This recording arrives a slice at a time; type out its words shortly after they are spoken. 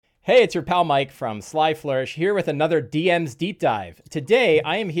Hey, it's your pal Mike from Sly Flourish here with another DM's Deep Dive. Today,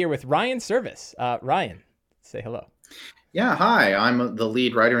 I am here with Ryan Servis. Ryan, say hello. Yeah, hi. I'm the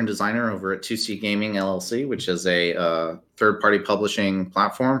lead writer and designer over at 2C Gaming LLC, which is a third-party publishing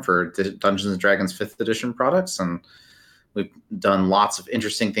platform for Dungeons & Dragons 5th edition products. And we've done lots of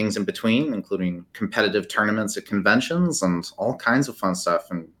interesting things in between, including competitive tournaments at conventions and all kinds of fun stuff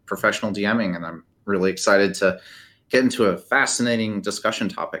and professional DMing. And I'm really excited to get into a fascinating discussion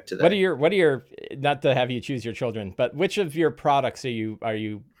topic today. What are your not to have you choose your children, but which of your products are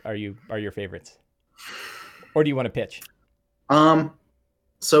your favorites? Or do you want to pitch?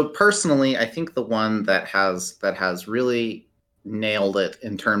 So personally, I think the one that has really nailed it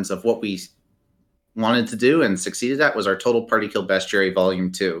in terms of what we wanted to do and succeeded at was our Total Party Kill Bestiary Volume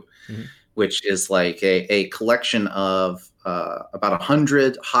 2, which is like a collection of about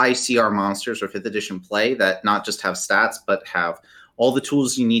 100 high CR monsters or 5th edition play that not just have stats, but have all the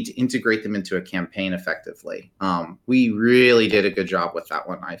tools you need to integrate them into a campaign effectively. We really did a good job with that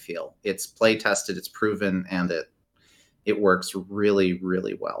one, I feel. It's play tested, it's proven, and it works really,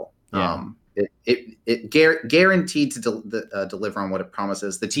 really well. Yeah. It guaranteed to deliver on what it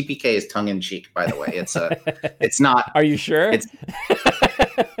promises. The TPK is tongue in cheek, by the way. It's not. Are you sure? It's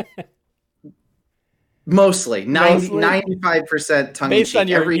mostly 95% tongue in cheek. Based on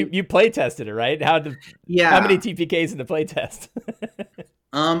you play tested it, right? How many TPKs in the play test?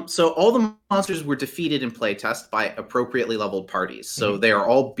 So all the monsters were defeated in playtest by appropriately leveled parties. So they are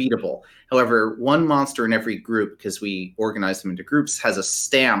all beatable. However, one monster in every group, because we organize them into groups, has a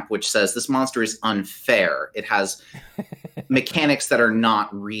stamp which says this monster is unfair. It has mechanics that are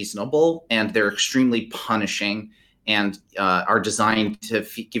not reasonable, and they're extremely punishing and are designed to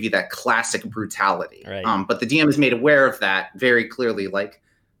give you that classic brutality. Right. But the DM is made aware of that very clearly, like,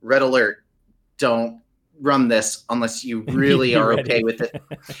 red alert, don't run this unless you really are okay with it.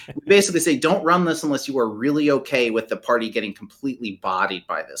 We basically say, don't run this unless you are really okay with the party getting completely bodied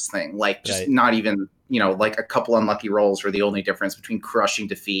by this thing. Like, just not even, like a couple unlucky rolls are the only difference between crushing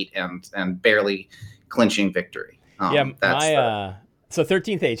defeat and barely clinching victory. So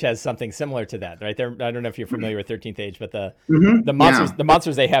 13th Age has something similar to that, right? I don't know if you're familiar with 13th Age, but the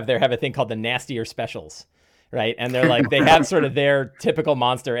monsters they have there have a thing called the nastier specials. Right. And they're like, they have sort of their typical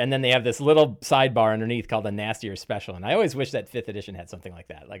monster. And then they have this little sidebar underneath called a nastier special. And I always wish that 5th edition had something like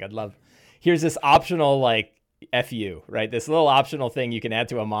that. Like, here's this optional, like, FU, right? This little optional thing you can add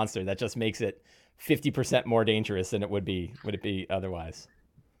to a monster that just makes it 50% more dangerous than it would be otherwise.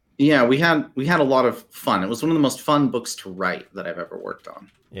 Yeah, we had a lot of fun. It was one of the most fun books to write that I've ever worked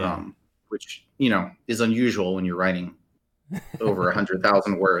on. Yeah. Which, is unusual when you're writing over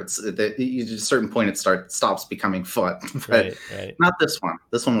 100,000 words. At a certain point it stops becoming fun. But right. Not this one.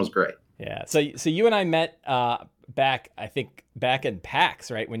 This one was great. Yeah. So you and I met back in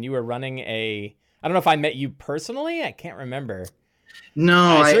PAX, right? When you were running I don't know if I met you personally. I can't remember.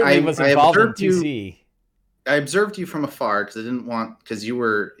 No, I was involved in 2C. I observed you from afar because I didn't want to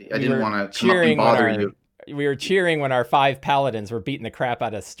come up and bother you. We were cheering when our 5 paladins were beating the crap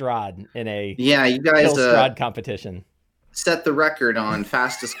out of Strahd in a you guys kill Strahd competition. Set the record on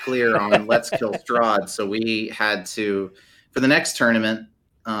fastest clear on Let's Kill Strahd. So we had to, for the next tournament,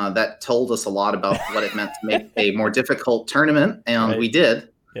 that told us a lot about what it meant to make a more difficult tournament, and we did.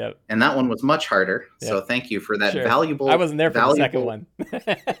 Yep. And that one was much harder. Yep. So thank you for that valuable. I wasn't there for the second one.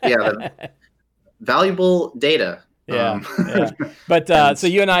 Valuable data. Yeah. But so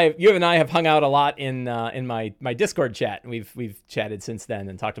you and I have hung out a lot in my Discord chat. We've chatted since then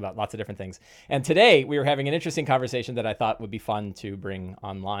and talked about lots of different things. And today we were having an interesting conversation that I thought would be fun to bring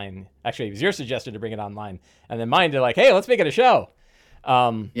online. Actually, it was your suggestion to bring it online, and then mine to like, hey, let's make it a show.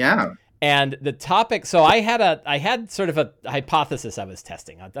 And the topic. So I had sort of a hypothesis I was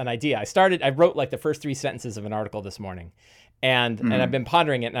testing, an idea. I wrote like the first 3 sentences of an article this morning, and I've been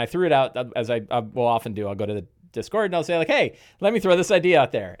pondering it, and I threw it out as I will often do. I'll go to the Discord and I'll say like, hey, let me throw this idea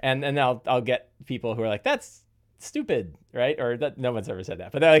out there, and I'll get people who are like, that's stupid, right? Or that no one's ever said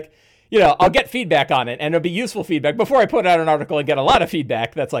that, but they're like, I'll get feedback on it, and it'll be useful feedback before I put out an article and get a lot of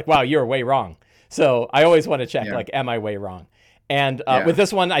feedback that's like, wow, you're way wrong. So I always want to check like, am I way wrong? And with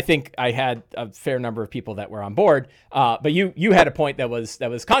this one, I think I had a fair number of people that were on board, but you had a point that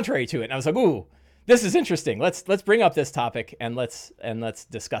was contrary to it, and I was like, ooh, this is interesting. Let's bring up this topic and let's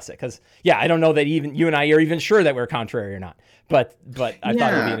discuss it. Because I don't know that even you and I are even sure that we're contrary or not. But I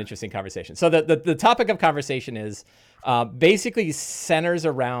thought it would be an interesting conversation. So the topic of conversation is basically centers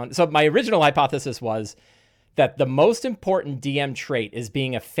around. So my original hypothesis was that the most important DM trait is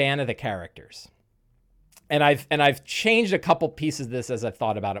being a fan of the characters. I've changed a couple pieces of this as I've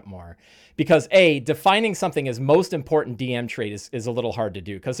thought about it more, because defining something as most important DM trait is a little hard to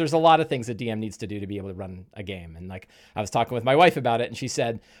do, because there's a lot of things a DM needs to do to be able to run a game. And like, I was talking with my wife about it, and she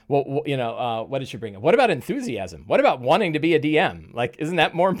said, well, what did she bring up? What about enthusiasm? What about wanting to be a DM? Like, isn't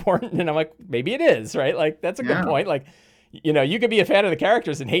that more important? And I'm like, maybe it is, right? Like, that's a good point. Like, you could be a fan of the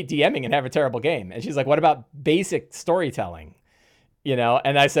characters and hate DMing and have a terrible game. And she's like, what about basic storytelling?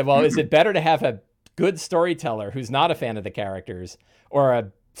 And I said, well, is it better to have a good storyteller who's not a fan of the characters,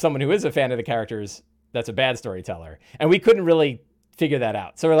 or someone who is a fan of the characters that's a bad storyteller? And we couldn't really figure that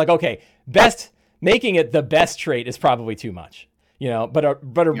out. So we're like, okay, making it the best trait is probably too much,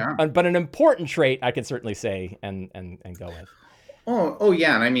 but an important trait I could certainly say and go with. Oh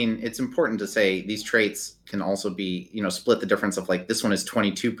yeah, and I mean, it's important to say these traits can also be, split the difference of like, this one is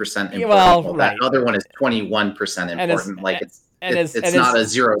 22% important, while that other one is 21% important. It's not a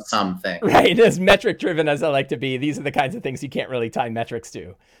zero sum thing. Right. As metric driven as I like to be, these are the kinds of things you can't really tie metrics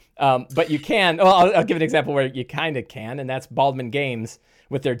to. But you can. Well, I'll give an example where you kind of can, and that's Baldwin Games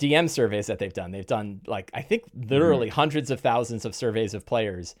with their DM surveys that they've done. They've done, like, I think literally hundreds of thousands of surveys of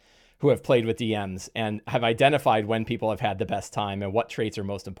players who have played with DMs and have identified when people have had the best time and what traits are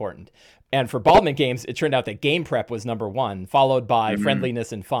most important. And for Baldwin Games, it turned out that game prep was number one, followed by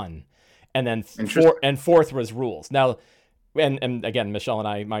friendliness and fun. And then fourth was rules. Now, and again, Michelle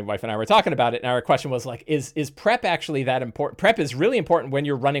and my wife and I were talking about it, and our question was like, is prep actually that important? Prep is really important when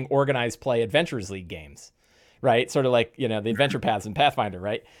you're running organized play Adventures League games, right? Sort of like, the adventure paths in Pathfinder,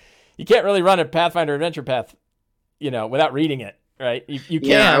 right? You can't really run a Pathfinder adventure path, without reading it, right? You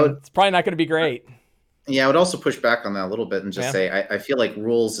can. It's probably not going to be great. Yeah, I would also push back on that a little bit and just say, I feel like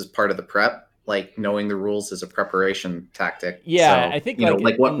rules is part of the prep. Like, knowing the rules is a preparation tactic. Yeah, so, I think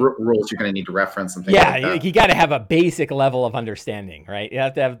what rules you're going to need to reference and things like that. You got to have a basic level of understanding, right? You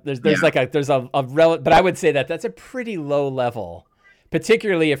have to have but I would say that's a pretty low level,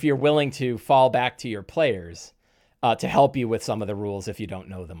 particularly if you're willing to fall back to your players to help you with some of the rules if you don't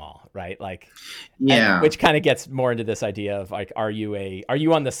know them all, right? Like, which kind of gets more into this idea of like, are you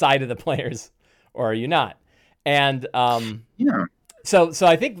on the side of the players or are you not? And So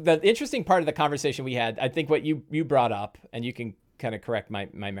I think the interesting part of the conversation we had, I think what you brought up, and you can kind of correct my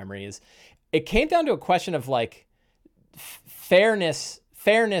memory, is it came down to a question of like fairness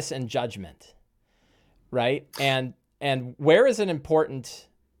and judgment, right? And where is it important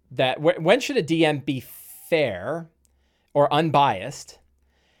that when should a DM be fair or unbiased,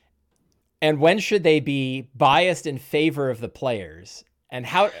 and when should they be biased in favor of the players, and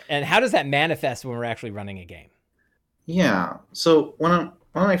how does that manifest when we're actually running a game? Yeah. So when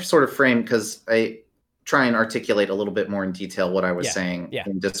I sort of frame, because I try and articulate a little bit more in detail what I was saying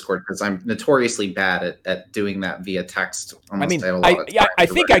in Discord, because I'm notoriously bad at doing that via text. I think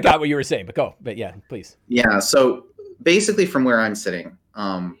I got what you were saying, but yeah, please. Yeah. So basically, from where I'm sitting,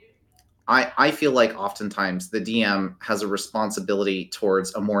 I feel like oftentimes the DM has a responsibility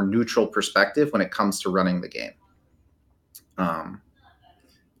towards a more neutral perspective when it comes to running the game.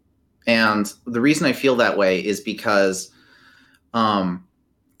 And the reason I feel that way is because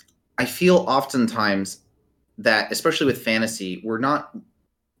I feel oftentimes that, especially with fantasy, we're not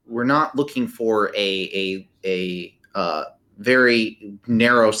looking for a very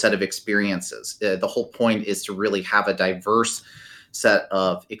narrow set of experiences. The whole point is to really have a diverse set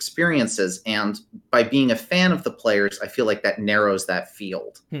of experiences, and by being a fan of the players, I feel like that narrows that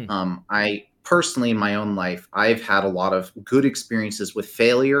field. I personally, in my own life, I've had a lot of good experiences with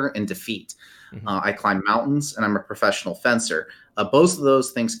failure and defeat. I climb mountains, and I'm a professional fencer. Both of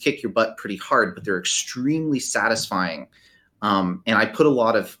those things kick your butt pretty hard, but they're extremely satisfying. And I put a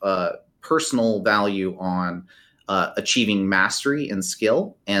lot of personal value on achieving mastery and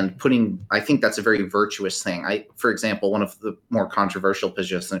skill, and I think that's a very virtuous thing. For example, one of the more controversial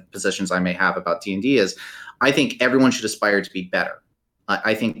positions I may have about D&D is I think everyone should aspire to be better.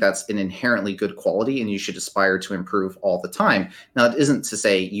 I think that's an inherently good quality, and you should aspire to improve all the time. Now, it isn't to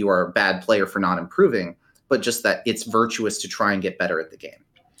say you are a bad player for not improving, but just that it's virtuous to try and get better at the game.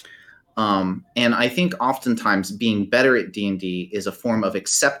 And I think oftentimes being better at D&D is a form of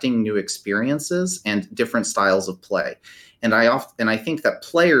accepting new experiences and different styles of play. And I think that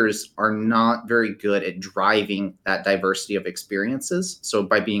players are not very good at driving that diversity of experiences. So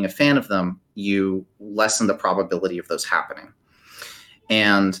by being a fan of them, you lessen the probability of those happening.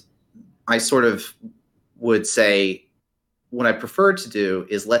 And I sort of would say what I prefer to do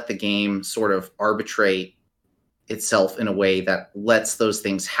is let the game sort of arbitrate itself in a way that lets those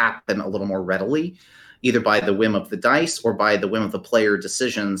things happen a little more readily, either by the whim of the dice or by the whim of the player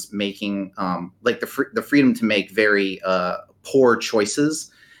decisions, making like the freedom to make very poor choices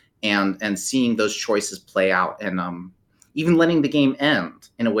and seeing those choices play out, and even letting the game end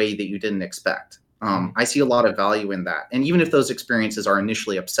in a way that you didn't expect. I see a lot of value in that. And even if those experiences are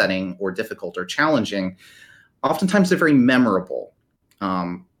initially upsetting or difficult or challenging, oftentimes they're very memorable.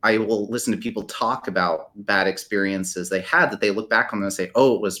 I will listen to people talk about bad experiences they had that they look back on them and say,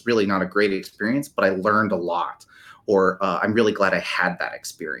 oh, it was really not a great experience, but I learned a lot. Or I'm really glad I had that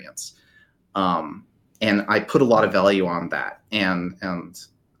experience. And I put a lot of value on that. And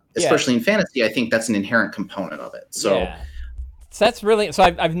especially in fantasy, I think that's an inherent component of it. So. Yeah. So that's really, so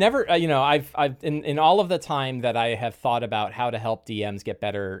I've never, I've in all of the time that I have thought about how to help DMs get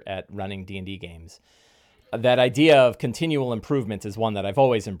better at running D&D games, that idea of continual improvement is one that I've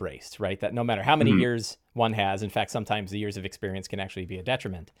always embraced, right? That no matter how many years one has, in fact, sometimes the years of experience can actually be a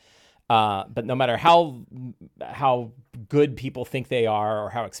detriment. But no matter how good people think they are or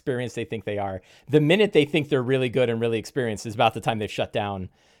how experienced they think they are, the minute they think they're really good and really experienced is about the time they've shut down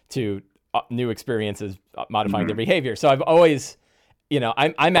to new experiences modifying their behavior. So I've always,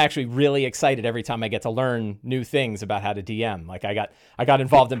 I'm actually really excited every time I get to learn new things about how to DM. Like I got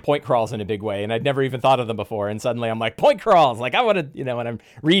involved in point crawls in a big way, and I'd never even thought of them before. And suddenly I'm like, point crawls, like I want to, and I'm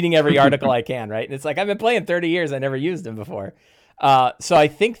reading every article I can, right? And it's like, I've been playing 30 years. I never used them before. So I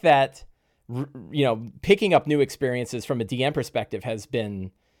think that, picking up new experiences from a DM perspective has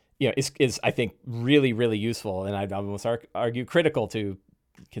been, is I think really, really useful. And I'd almost argue critical to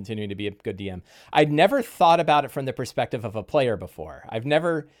continuing to be a good DM. I'd never thought about it from the perspective of a player before.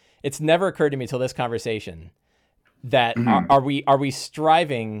 It's never occurred to me till this conversation that are we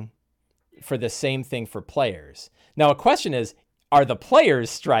striving for the same thing for players? Now, a question is, are the players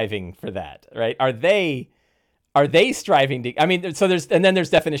striving for that, right? Are they striving to, so there's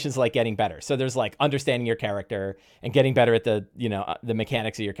definitions like getting better. So there's like understanding your character and getting better at the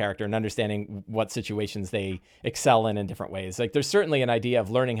mechanics of your character and understanding what situations they excel in different ways. Like there's certainly an idea of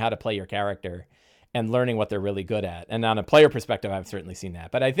learning how to play your character and learning what they're really good at. And on a player perspective, I've certainly seen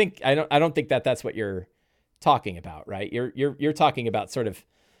that, but I don't think that that's what you're talking about, right? You're talking about sort of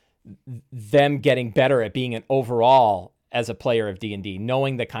them getting better at being an overall as a player of D&D,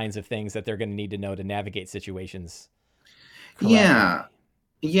 knowing the kinds of things that they're going to need to know to navigate situations correctly.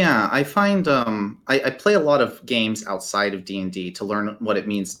 Yeah. I find I play a lot of games outside of D&D to learn what it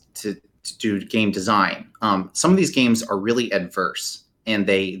means to do game design. Some of these games are really adverse, and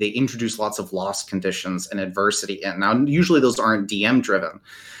they introduce lots of loss conditions and adversity. And now, usually those aren't DM driven,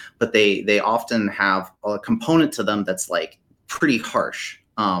 but they often have a component to them that's like pretty harsh.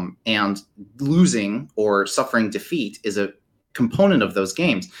 And losing or suffering defeat is a component of those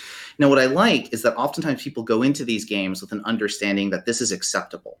games. Now, what I like is that oftentimes people go into these games with an understanding that this is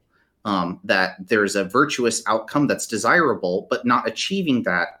acceptable, that there's a virtuous outcome that's desirable, but not achieving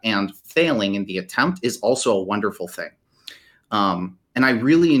that and failing in the attempt is also a wonderful thing. And I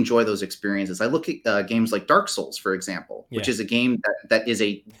really enjoy those experiences. I look at games like Dark Souls, for example, which is a game that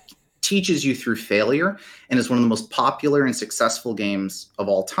teaches you through failure and is one of the most popular and successful games of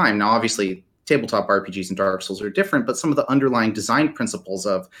all time. Now, obviously, tabletop RPGs and Dark Souls are different, but some of the underlying design principles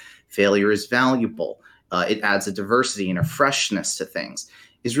of failure is valuable. It adds a diversity and a freshness to things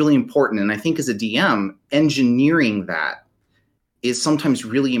is really important. And I think as a DM, engineering that is sometimes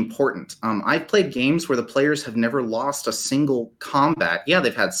really important. I've played games where the players have never lost a single combat. Yeah,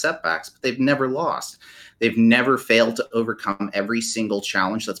 they've had setbacks, but they've never lost. They've never failed to overcome every single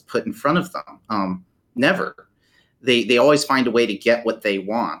challenge that's put in front of them. Never. They always find a way to get what they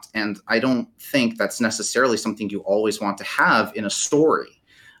want. And I don't think that's necessarily something you always want to have in a story.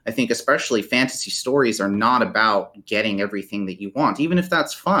 I think especially fantasy stories are not about getting everything that you want, even if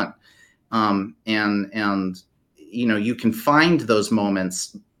that's fun. You can find those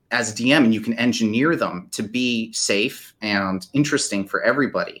moments as a DM and you can engineer them to be safe and interesting for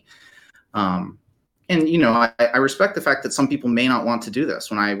everybody. I respect the fact that some people may not want to do this.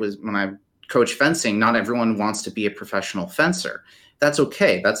 When I coach fencing, not everyone wants to be a professional fencer. That's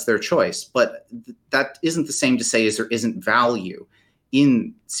okay. That's their choice. But that isn't the same to say as there isn't value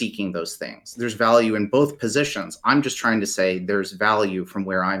in seeking those things. There's value in both positions. I'm just trying to say there's value from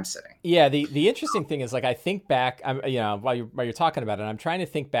where I'm sitting. Yeah. The interesting thing is, like, I think back, while you're talking about it, I'm trying to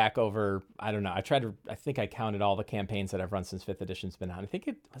think back over, I don't know. I think I counted all the campaigns that I've run since 5th edition's been out. I think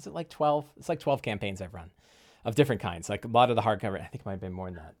was it like 12? It's like 12 campaigns I've run of different kinds. Like a lot of the hardcover, I think it might have been more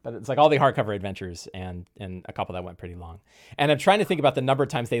than that, but it's like all the hardcover adventures and a couple that went pretty long. And I'm trying to think about the number of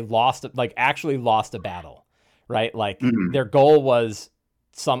times they actually lost a battle. Right? Like their goal was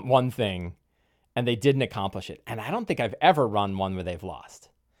one thing and they didn't accomplish it. And I don't think I've ever run one where they've lost,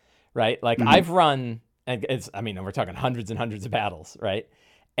 right? Like I've run, and we're talking hundreds and hundreds of battles, right?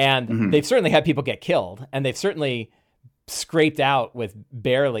 And they've certainly had people get killed, and they've certainly scraped out with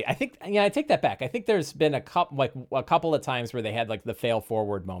barely. I think, I take that back. I think there's been a couple of times where they had like the fail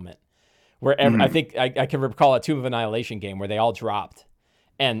forward moment where I think I can recall a Tomb of Annihilation game where they all dropped,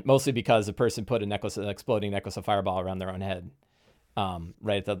 and mostly because the person put an exploding necklace of fireball around their own head,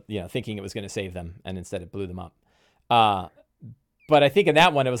 right at the, thinking it was going to save them, and instead it blew them up. But I think in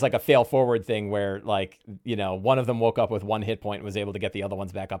that one, it was like a fail forward thing where like, one of them woke up with one hit point and was able to get the other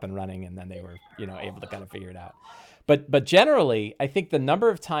ones back up and running. And then they were, able to kind of figure it out. But generally, I think the number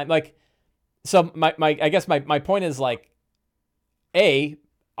of times, like, so I guess my point is like,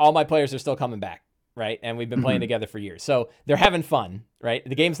 all my players are still coming back, right? And we've been playing together for years. So they're having fun, right?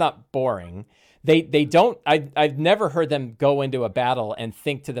 The game's not boring. They don't, I've never heard them go into a battle and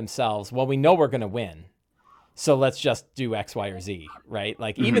think to themselves, well, we know we're going to win, so let's just do X, Y, or Z, right?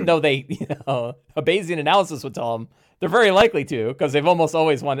 Like, even though they, a Bayesian analysis would tell them they're very likely to, because they've almost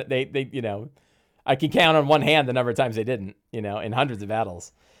always won it. They, I can count on one hand the number of times they didn't, in hundreds of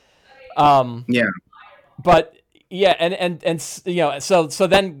battles. But yeah, and so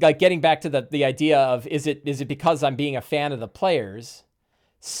then like getting back to the idea of is it because I'm being a fan of the players?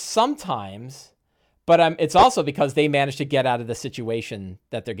 Sometimes. But it's also because they managed to get out of the situation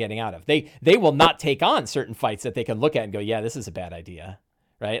that they're getting out of. They will not take on certain fights that they can look at and go, yeah, this is a bad idea,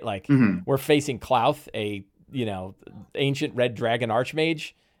 right? Like we're facing Klauth, a ancient red dragon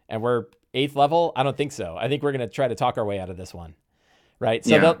archmage, and we're 8th level. I don't think so. I think we're going to try to talk our way out of this one, right?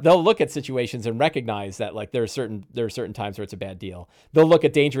 So they'll look at situations and recognize that like there are certain times where it's a bad deal. They'll look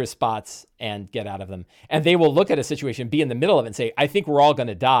at dangerous spots and get out of them, and they will look at a situation, be in the middle of it, and say, I think we're all going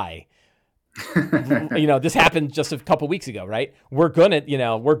to die. This happened just a couple weeks ago, right? We're gonna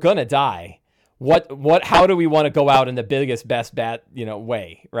die. How do we want to go out in the biggest, best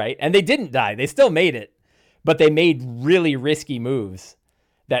way, right? And they didn't die. They still made it, but they made really risky moves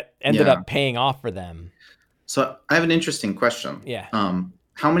that ended up paying off for them. So I have an interesting question. Yeah.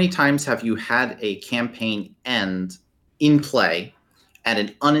 How many times have you had a campaign end in play at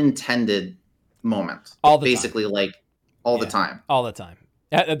an unintended moment? All the Basically, time. like all the time. All the time.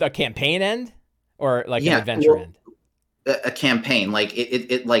 A campaign end, or like an adventure end? A campaign, like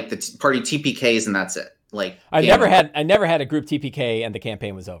it like the party TPKs and that's it. Like I never had a group TPK and the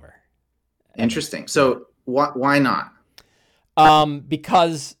campaign was over. Interesting. So why not?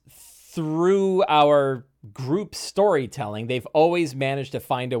 Because through our group storytelling, they've always managed to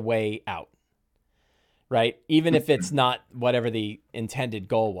find a way out. Right? Even if it's not whatever the intended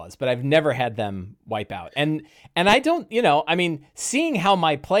goal was, but I've never had them wipe out. And I don't, seeing how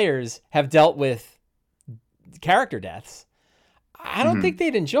my players have dealt with character deaths, I don't think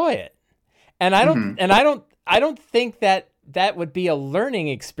they'd enjoy it. And I don't think that would be a learning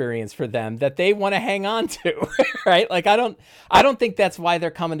experience for them that they want to hang on to, right? Like I don't think that's why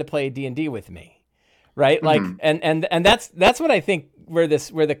they're coming to play D&D with me. Right? Like, and that's what I think where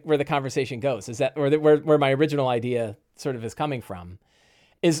the conversation goes is that, where my original idea sort of is coming from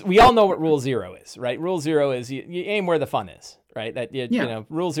is we all know what rule 0 is, right? Rule 0 is you aim where the fun is, right? That,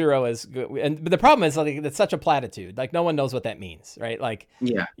 rule 0 is good. But the problem is like, it's such a platitude. Like no one knows what that means, right? Like,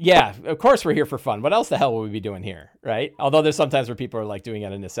 yeah, of course we're here for fun. What else the hell will we be doing here? Right? Although there's sometimes where people are like doing it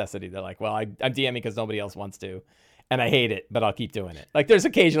out of necessity. They're like, well, I'm DMing because nobody else wants to, and I hate it, but I'll keep doing it. Like there's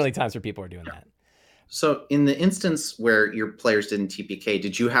occasionally times where people are doing that. So in the instance where your players didn't TPK,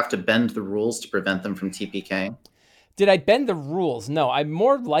 did you have to bend the rules to prevent them from TPK? Did I bend the rules? No, I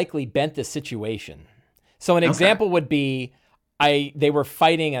more likely bent the situation. So an example would be they were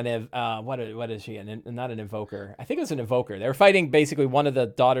fighting what is she? Not an invoker. I think it was an invoker. They were fighting basically one of the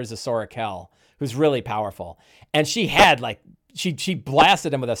daughters of Sorakel, who's really powerful. And she had she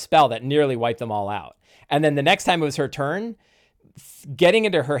blasted him with a spell that nearly wiped them all out. And then the next time it was her turn, getting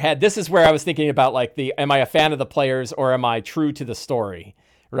into her head, this is where I was thinking about like am I a fan of the players or am I true to the story,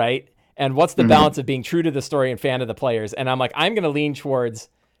 right? And what's the balance of being true to the story and fan of the players? And I'm like, I'm going to lean towards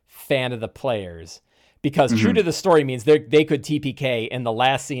fan of the players because true to the story means they could TPK in the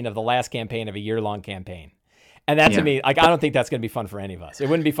last scene of the last campaign of a year-long campaign. And that to me, like, I don't think that's going to be fun for any of us. It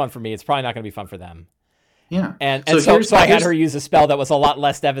wouldn't be fun for me. It's probably not going to be fun for them. Yeah. And so I had her use a spell that was a lot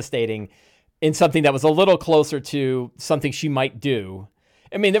less devastating in something that was a little closer to something she might do.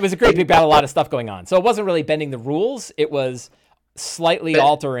 I mean, there was a great big battle, a lot of stuff going on. So it wasn't really bending the rules. It was slightly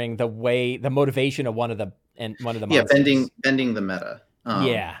altering the motivation of one of the monsters. Yeah, bending the meta.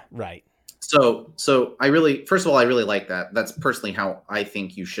 Yeah, right. So I really like that. That's personally how I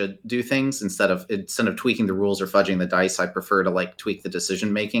think you should do things. Instead of tweaking the rules or fudging the dice, I prefer to like tweak the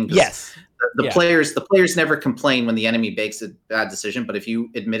decision making. Yes. The players never complain when the enemy makes a bad decision, but if you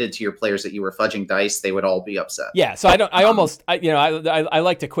admitted to your players that you were fudging dice, they would all be upset. Yeah. So I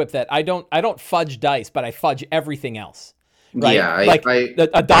like to quip that I don't fudge dice, but I fudge everything else. right? Yeah, Like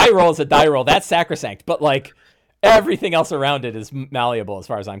a die roll is a die roll. That's sacrosanct. But like everything else around it is malleable as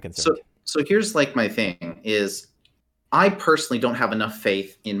far as I'm concerned. So here's like my thing is I personally don't have enough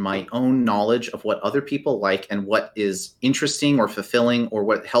faith in my own knowledge of what other people like and what is interesting or fulfilling or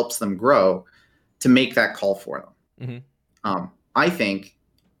what helps them grow to make that call for them. I think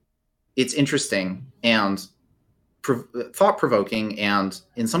it's interesting and thought-provoking and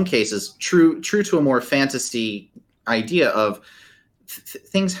in some cases true to a more fantasy idea of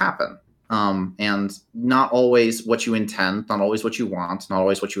things happen. And not always what you intend, not always what you want, not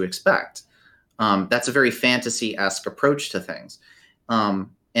always what you expect. That's a very fantasy-esque approach to things. And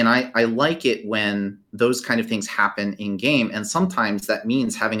I like it when those kind of things happen in game. And sometimes that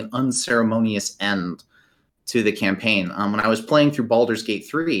means having an unceremonious end to the campaign. When I was playing through Baldur's Gate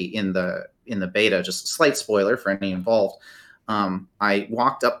 3 in the beta, just a slight spoiler for any involved, I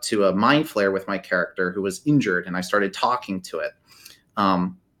walked up to a mind flare with my character who was injured, and I started talking to it.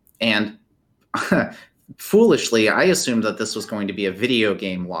 And foolishly, I assumed that this was going to be a video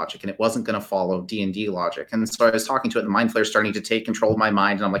game logic and it wasn't going to follow D&D logic. And so I was talking to it, and the mind flare starting to take control of my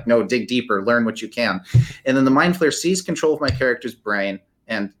mind. And I'm like, no, dig deeper, learn what you can. And then the mind flare seized control of my character's brain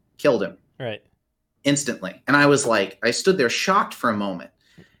and killed him. Right. Instantly. And I was like, I stood there shocked for a moment.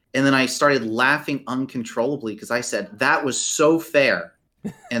 And then I started laughing uncontrollably because I said, that was so fair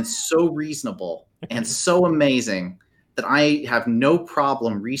and so reasonable and so amazing that I have no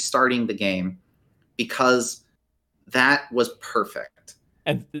problem restarting the game because that was perfect.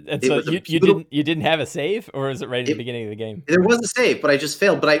 And so you didn't have a save, or is it right at the beginning of the game? There was a save, but I just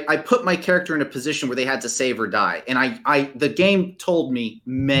failed. But I put my character in a position where they had to save or die. And the game told me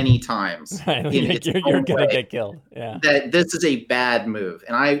many times you're going to get killed. Yeah. That this is a bad move.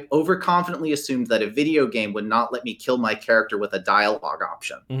 And I overconfidently assumed that a video game would not let me kill my character with a dialogue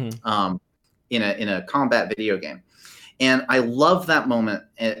option in a combat video game. And I love that moment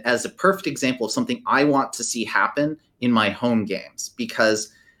as a perfect example of something I want to see happen in my home games,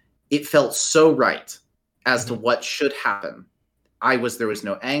 because it felt so right as to what should happen. There was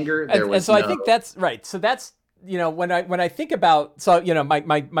no anger. I think that's right. So that's, when I think about,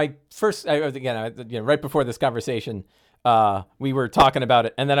 my first, again, right before this conversation, we were talking about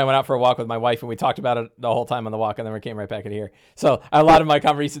it, and then I went out for a walk with my wife, and we talked about it the whole time on the walk, and then we came right back in here. So a lot of my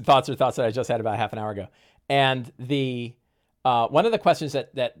recent thoughts are thoughts that I just had about half an hour ago. And the one of the questions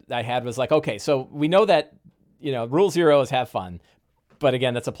that I had was like, okay, so we know that, rule zero is have fun. But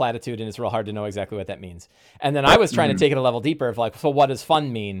again, that's a platitude, and it's real hard to know exactly what that means. And then I was trying to take it a level deeper of like, so what does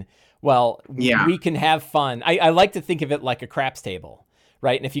fun mean? Well, we can have fun. I like to think of it like a craps table,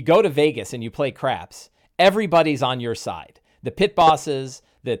 right? And if you go to Vegas and you play craps, everybody's on your side. The pit bosses,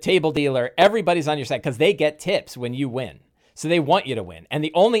 the table dealer, everybody's on your side because they get tips when you win. So they want you to win. And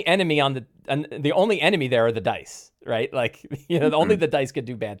the only enemy the only enemy there are the dice, right? Like, only the dice could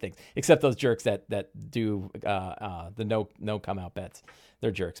do bad things, except those jerks that do the no come out bets.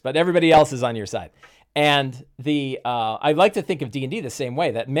 They're jerks, but everybody else is on your side. And I like to think of D&D the same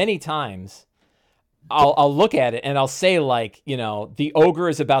way, that many times I'll look at it and I'll say like, the ogre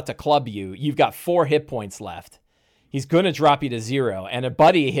is about to club you. You've got 4 hit points left. He's going to drop you to 0. And a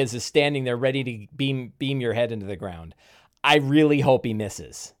buddy of his is standing there ready to beam your head into the ground. I really hope he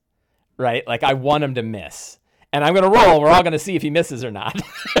misses, right? Like I want him to miss, and I'm going to roll. We're all going to see if he misses or not,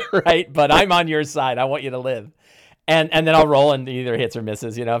 right? But I'm on your side. I want you to live. And then I'll roll, and either hits or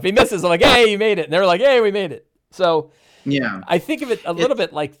misses. If he misses, I'm like, hey, you made it. And they're like, hey, we made it. So yeah, I think of it a little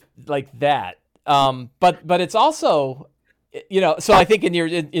bit like that. But it's also, so I think in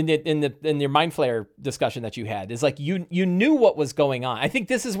your mind flare discussion that you had is like you knew what was going on. I think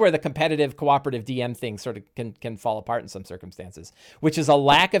this is where the competitive cooperative DM thing sort of can fall apart in some circumstances, which is a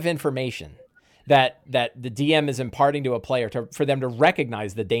lack of information that the DM is imparting to a player for them to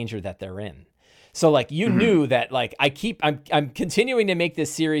recognize the danger that they're in. So like you knew that like I'm continuing to make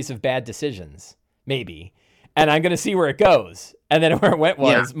this series of bad decisions, maybe, and I'm going to see where it goes. And then where it went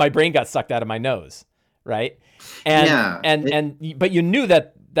was my brain got sucked out of my nose, right? But you knew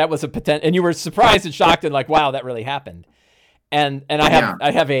that was a potential, and you were surprised and shocked and like, wow, that really happened. And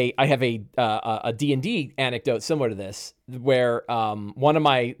I have a D&D anecdote similar to this, where one of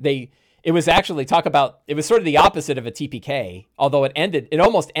it was sort of the opposite of a TPK, although it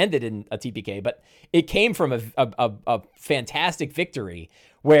almost ended in a TPK, but it came from a fantastic victory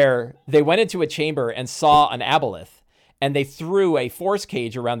where they went into a chamber and saw an aboleth, and they threw a force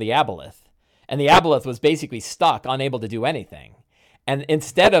cage around the aboleth. And the aboleth was basically stuck, unable to do anything. And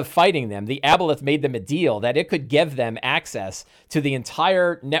instead of fighting them, the aboleth made them a deal that it could give them access to the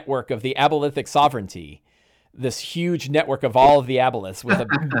entire network of the abolithic sovereignty this huge network of all of the aboleths with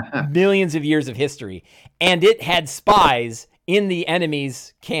millions of years of history, and it had spies in the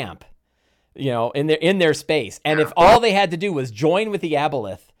enemy's camp, in their space. And if all they had to do was join with the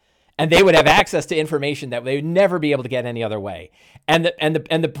aboleth, and they would have access to information that they would never be able to get any other way. And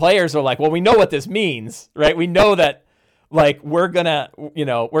the players are like, well, we know what this means, right? We know that, like, we're gonna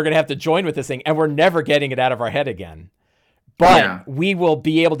have to join with this thing, and we're never getting it out of our head again. But we will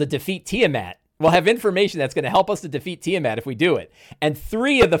be able to defeat Tiamat. We'll have information that's going to help us to defeat Tiamat if we do it. And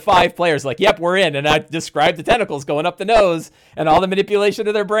 3 of the 5 players like, yep, we're in. And I described the tentacles going up the nose and all the manipulation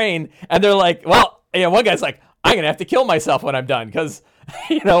of their brain. And they're like, well, one guy's like, I'm going to have to kill myself when I'm done. Because,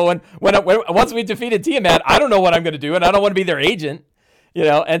 once we defeated Tiamat, I don't know what I'm going to do. And I don't want to be their agent,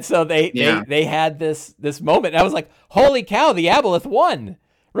 And so they had this moment. And I was like, holy cow, the aboleth won.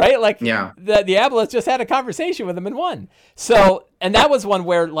 Right? Like, the aboleth just had a conversation with him and won. So, and that was one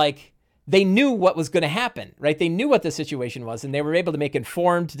where, like, they knew what was going to happen, right? They knew what the situation was, and they were able to make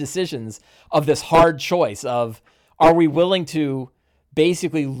informed decisions of this hard choice of, are we willing to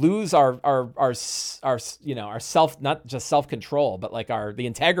basically lose our self, not just self-control, but like the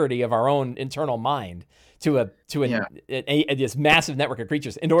integrity of our own internal mind to this massive network of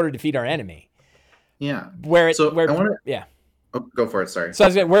creatures in order to defeat our enemy. Yeah. Oh, go for it. Sorry.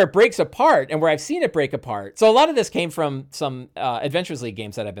 So where it breaks apart, and where I've seen it break apart. So a lot of this came from some Adventures League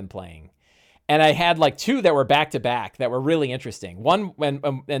games that I've been playing, and I had like 2 that were back to back that were really interesting. One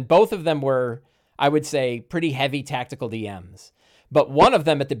and both of them were, I would say, pretty heavy tactical DMs. But one of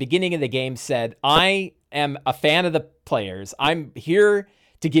them at the beginning of the game said, "I am a fan of the players. I'm here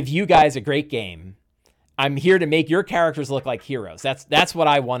to give you guys a great game. I'm here to make your characters look like heroes. That's what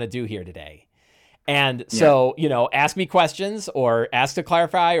I want to do here today." And so, ask me questions or ask to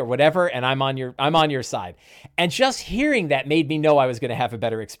clarify or whatever, and I'm on your side. And just hearing that made me know I was going to have a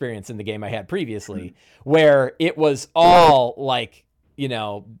better experience in the game I had previously, where it was all like,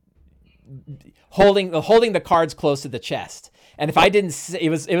 holding the cards close to the chest. And if I didn't say, it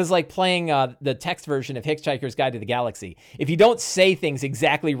was like playing the text version of Hitchhiker's Guide to the Galaxy. If you don't say things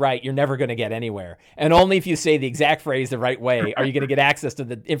exactly right, you're never going to get anywhere. And only if you say the exact phrase the right way are you going to get access to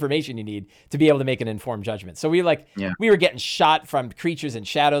the information you need to be able to make an informed judgment. So we were getting shot from creatures and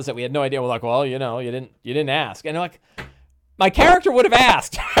shadows that we had no idea. We're like, well, you didn't ask. And like, my character would have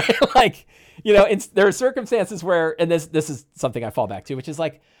asked. Like, there are circumstances where, and this is something I fall back to, which is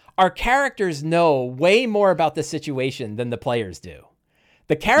like, our characters know way more about the situation than the players do.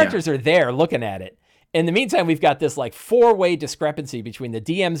 The characters are there looking at it. In the meantime, we've got this like 4-way discrepancy between the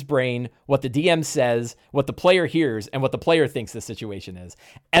DM's brain, what the DM says, what the player hears, and what the player thinks the situation is.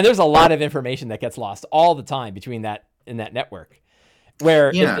 And there's a lot of information that gets lost all the time between that in that network.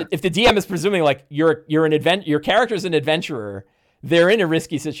 Where if the DM is presuming like your character's an adventurer, they're in a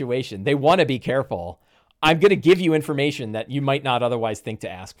risky situation. They want to be careful. I'm going to give you information that you might not otherwise think to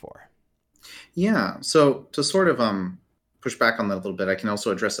ask for. Yeah. So to sort of push back on that a little bit, I can also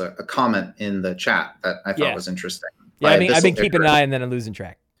address a comment in the chat that I thought was interesting. Yeah, I've been keeping an eye and then I'm losing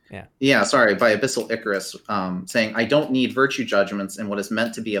track. Yeah. Yeah, sorry. By Abyssal Icarus saying, I don't need virtue judgments in what is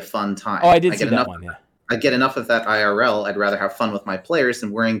meant to be a fun time. Oh, I did see that one, yeah. I get enough of that IRL. I'd rather have fun with my players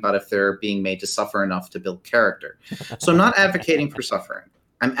than worrying about if they're being made to suffer enough to build character. So I'm not advocating for suffering.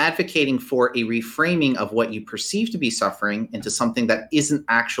 I'm advocating for a reframing of what you perceive to be suffering into something that isn't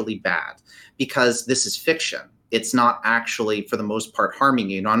actually bad, because this is fiction. It's not actually, for the most part,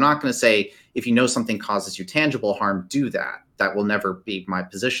 harming you. Now, I'm not going to say if you know something causes you tangible harm, do that. That will never be my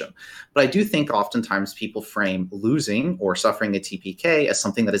position. But I do think oftentimes people frame losing or suffering a TPK as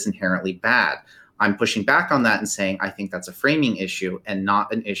something that is inherently bad. I'm pushing back on that and saying I think that's a framing issue and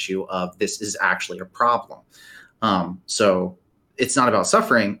not an issue of this is actually a problem. So it's not about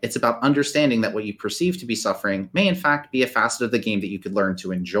suffering. It's about understanding that what you perceive to be suffering may, in fact, be a facet of the game that you could learn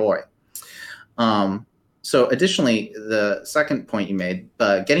to enjoy. So additionally, the second point you made,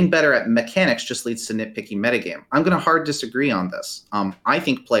 getting better at mechanics just leads to nitpicky metagame. I'm going to hard disagree on this. I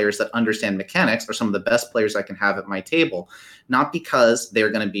think players that understand mechanics are some of the best players I can have at my table, not because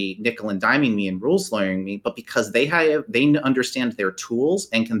they're going to be nickel and diming me and rules lawyering me, but because they understand their tools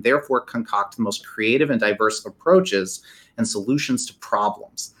and can therefore concoct the most creative and diverse approaches and solutions to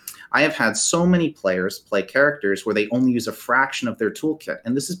problems. I have had so many players play characters where they only use a fraction of their toolkit,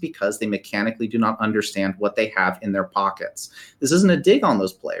 and this is because they mechanically do not understand what they have in their pockets. This isn't a dig on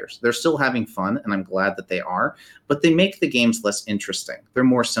those players. They're still having fun, and I'm glad that they are, but they make the games less interesting. They're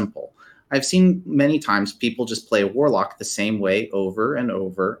more simple. I've seen many times people just play a Warlock the same way over and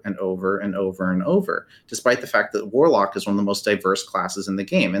over and over and over and over, despite the fact that Warlock is one of the most diverse classes in the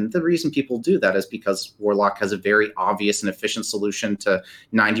game. And the reason people do that is because Warlock has a very obvious and efficient solution to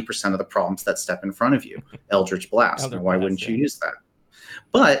 90% of the problems that step in front of you. Eldritch Blast. Why wouldn't you use that?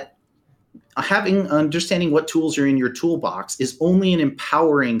 But understanding what tools are in your toolbox is only an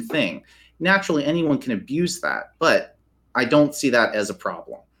empowering thing. Naturally, anyone can abuse that, but I don't see that as a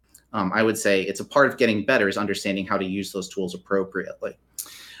problem. I would say it's a part of getting better is understanding how to use those tools appropriately.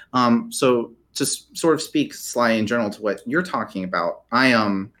 So to sort of speak, Sly, in general to what you're talking about, I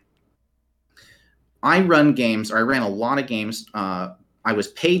run games, or I ran a lot of games. I was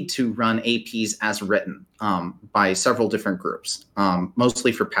paid to run APs as written by several different groups,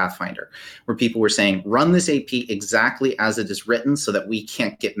 mostly for Pathfinder, where people were saying, run this AP exactly as it is written so that we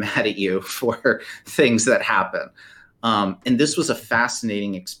can't get mad at you for things that happen. And this was a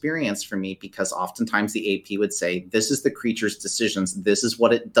fascinating experience for me because oftentimes the AP would say, this is the creature's decisions. This is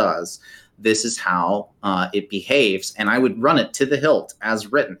what it does. This is how it behaves. And I would run it to the hilt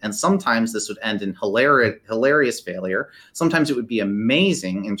as written. And sometimes this would end in hilarious failure. Sometimes it would be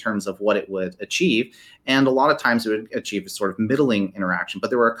amazing in terms of what it would achieve. And a lot of times it would achieve a sort of middling interaction. But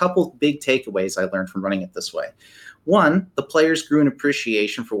there were a couple big takeaways I learned from running it this way. One, the players grew an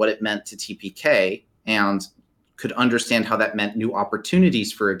appreciation for what it meant to TPK and could understand how that meant new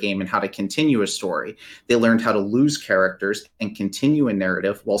opportunities for a game and how to continue a story. They learned how to lose characters and continue a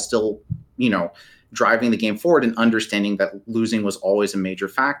narrative while still, driving the game forward and understanding that losing was always a major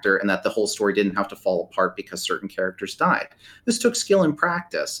factor and that the whole story didn't have to fall apart because certain characters died. This took skill and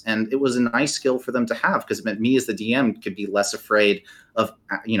practice, and it was a nice skill for them to have because it meant me as the DM could be less afraid of,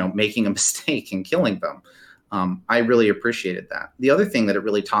 making a mistake and killing them. I really appreciated that. The other thing that it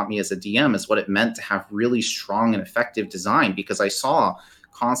really taught me as a DM is what it meant to have really strong and effective design, because I saw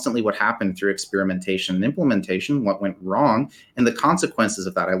constantly what happened through experimentation and implementation, what went wrong, and the consequences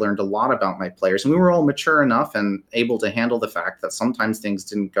of that. I learned a lot about my players, and we were all mature enough and able to handle the fact that sometimes things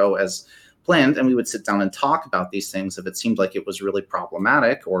didn't go as planned, and we would sit down and talk about these things if it seemed like it was really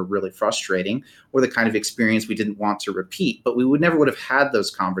problematic or really frustrating or the kind of experience we didn't want to repeat. But we would have had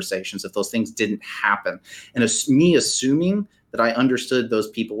those conversations if those things didn't happen. And me assuming that I understood those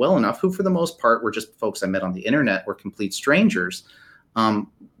people well enough, who for the most part were just folks I met on the internet or complete strangers,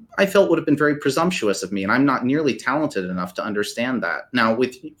 I felt would have been very presumptuous of me, and I'm not nearly talented enough to understand that. Now,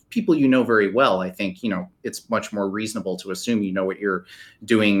 with people very well, I think, it's much more reasonable to assume you know what you're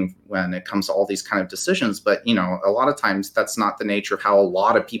doing when it comes to all these kind of decisions. But, a lot of times that's not the nature of how a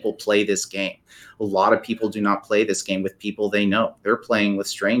lot of people play this game. A lot of people do not play this game with people they know. They're playing with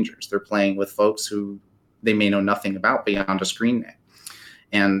strangers. They're playing with folks who they may know nothing about beyond a screen name.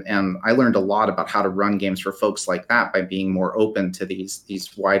 And I learned a lot about how to run games for folks like that by being more open to these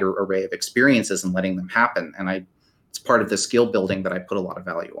wider array of experiences and letting them happen. And it's part of the skill building that I put a lot of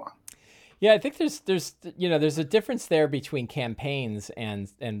value on. Yeah, I think there's a difference there between campaigns and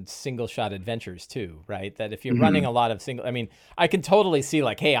single shot adventures too, right? That if you're running a lot of I can totally see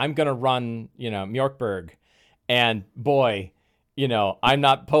like, hey, I'm going to run, Mjorkberg, and boy, I'm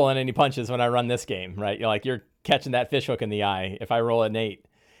not pulling any punches when I run this game, right? You're catching that fishhook in the eye if I roll an 8.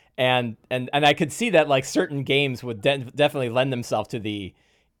 And I could see that like certain games would definitely lend themselves to the,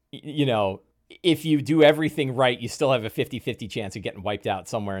 if you do everything right, you still have a 50-50 chance of getting wiped out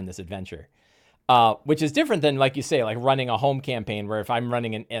somewhere in this adventure. Which is different than, like you say, like running a home campaign where if I'm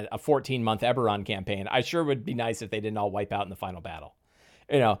running a 14-month Eberron campaign, I sure would be nice if they didn't all wipe out in the final battle.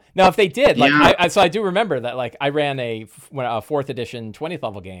 Now if they did, like, yeah. So I do remember that, like, I ran a 4th edition 20th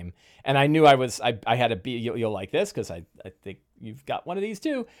level game, and I knew I had a you'll like this because I think you've got one of these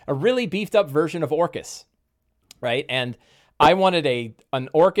too, a really beefed up version of Orcus, right? And I wanted an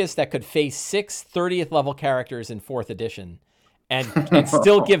Orcus that could face 6 30th level characters in 4th edition and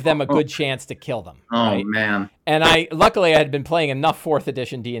still give them a good chance to kill them. Right? Oh man! And luckily I had been playing enough 4th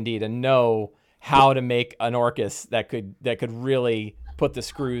edition D&D to know how to make an Orcus that could really put the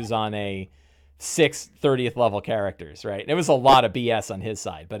screws on a 6 30th level characters, right? And it was a lot of BS on his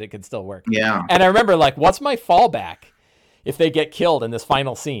side, but it could still work. Yeah. And I remember, like, what's my fallback if they get killed in this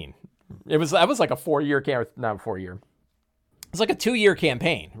final scene? That was like a 4-year not 4-year. It's like a 2-year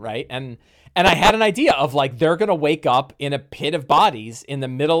campaign, right? And I had an idea of, like, they're going to wake up in a pit of bodies in the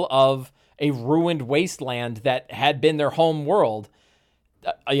middle of a ruined wasteland that had been their home world,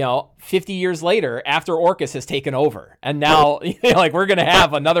 50 years later after Orcus has taken over. And now, like, we're going to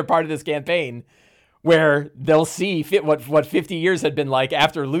have another part of this campaign where they'll see what 50 years had been like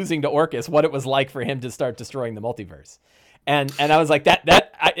after losing to Orcus, what it was like for him to start destroying the multiverse. And I was like,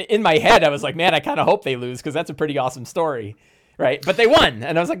 in my head, I was like, man, I kind of hope they lose because that's a pretty awesome story. Right. But they won.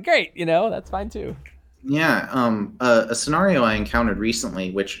 And I was like, great, that's fine too. Yeah, a scenario I encountered recently,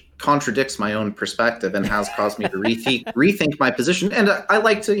 which contradicts my own perspective and has caused me to rethink my position. And I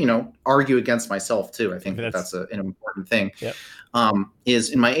like to, argue against myself too. I think that's an important thing. Yep. Is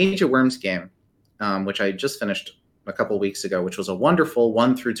in my Age of Worms game, which I just finished a couple of weeks ago, which was a wonderful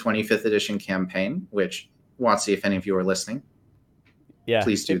 1 through 25th edition campaign. Which, Watsy, if any of you are listening,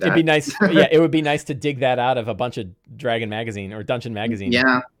 please do that. It'd be nice. Yeah, it would be nice to dig that out of a bunch of Dragon Magazine or Dungeon Magazine.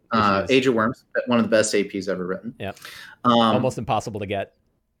 Yeah. Age of Worms, one of the best APs ever written. Yeah, almost impossible to get.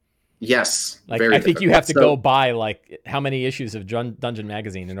 Yes, I think you have to go buy how many issues of Dungeon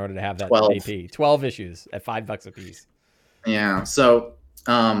Magazine in order to have that 12. AP. 12 issues at $5 a piece. Yeah, so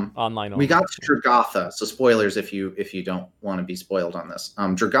online. We got to Dragatha. So spoilers if you don't want to be spoiled on this.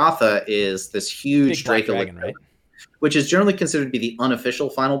 Dragatha is this huge dragon, right? Which is generally considered to be the unofficial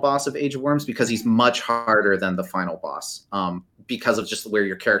final boss of Age of Worms because he's much harder than the final boss. Because of just where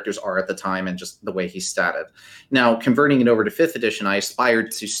your characters are at the time and just the way he's statted. Now, converting it over to 5th edition, I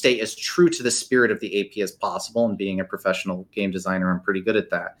aspired to stay as true to the spirit of the AP as possible, and being a professional game designer, I'm pretty good at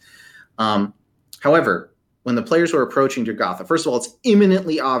that. However, when the players were approaching Dragatha, first of all, it's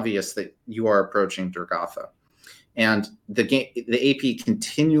imminently obvious that you are approaching Dragatha. And the AP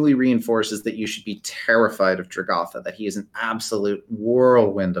continually reinforces that you should be terrified of Dragatha, that he is an absolute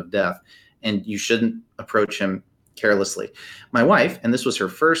whirlwind of death, and you shouldn't approach him carelessly. My wife, and this was her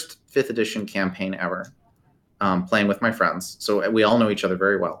first 5th edition campaign ever, playing with my friends, so we all know each other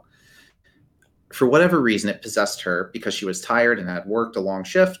very well. For whatever reason, it possessed her because she was tired and had worked a long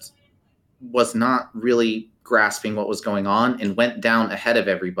shift, was not really grasping what was going on, and went down ahead of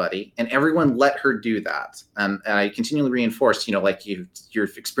everybody, and everyone let her do that. And I continually reinforced, you're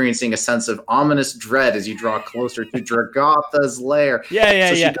experiencing a sense of ominous dread as you draw closer to Dragatha's lair.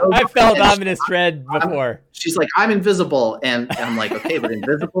 Yeah. I felt ominous dread before. She's like, I'm invisible. And I'm like, okay, but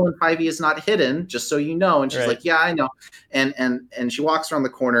invisible in 5e is not hidden, just so you know. And she's like, yeah, I know. And she walks around the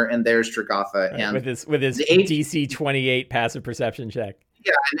corner, and there's Dragatha. And with his DC 28 passive perception check.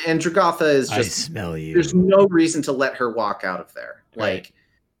 Yeah, and Dragatha is just... I smell you. There's no reason to let her walk out of there. Right.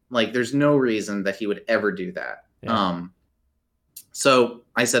 Like there's no reason that he would ever do that. Yeah. So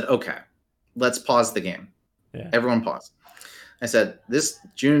I said, okay, let's pause the game. Yeah. Everyone pause. I said,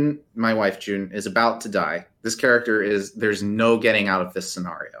 my wife, June, is about to die. This character there's no getting out of this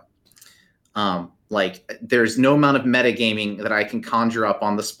scenario. There's no amount of metagaming that I can conjure up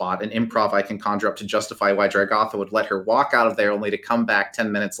on the spot, and improv I can conjure up to justify why Dragatha would let her walk out of there only to come back 10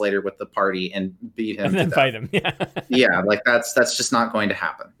 minutes later with the party and beat him. And then fight him. Yeah. Yeah, that's just not going to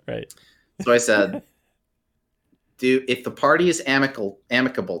happen. Right. So I said, if the party is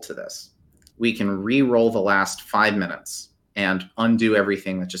amicable to this, we can re-roll the last 5 minutes and undo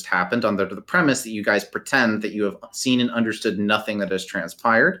everything that just happened under the premise that you guys pretend that you have seen and understood nothing that has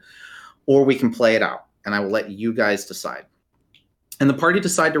transpired. Or we can play it out, and I will let you guys decide. And the party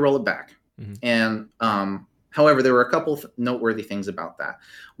decided to roll it back. Mm-hmm. And however, there were a couple of noteworthy things about that.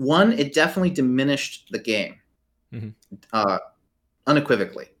 One, it definitely diminished the game,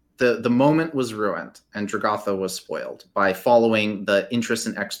 unequivocally. The moment was ruined, and Dragatha was spoiled by following the interests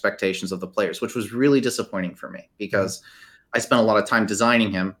and expectations of the players, which was really disappointing for me because I spent a lot of time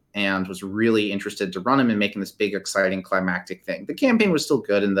designing him and was really interested to run him and making this big, exciting, climactic thing. The campaign was still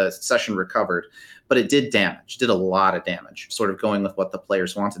good and the session recovered, but it did a lot of damage, sort of going with what the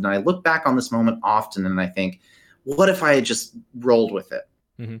players wanted. And I look back on this moment often and I think, what if I had just rolled with it?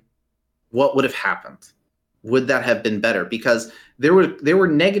 Mm-hmm. What would have happened? Would that have been better? Because there were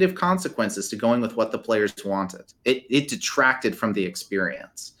negative consequences to going with what the players wanted. It detracted from the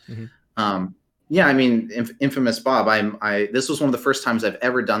experience. Mm-hmm. Yeah, I mean, Infamous Bob, this was one of the first times I've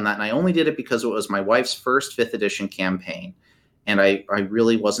ever done that, and I only did it because it was my wife's first 5th edition campaign, and I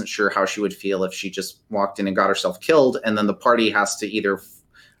really wasn't sure how she would feel if she just walked in and got herself killed, and then the party has to either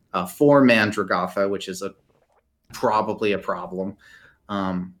 4-man Dragatha, which is probably a problem,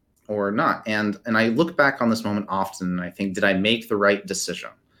 or not. And I look back on this moment often, and I think, did I make the right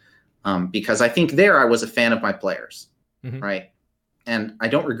decision? Because I think there I was a fan of my players, right? And I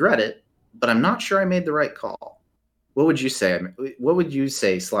don't regret it, but I'm not sure I made the right call. What would you say? What would you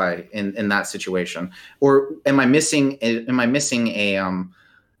say, Sly, in that situation? Or am I missing an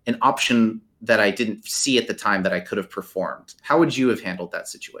option that I didn't see at the time that I could have performed? How would you have handled that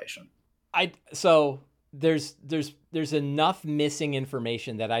situation? So there's enough missing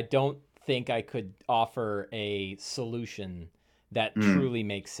information that I don't think I could offer a solution that truly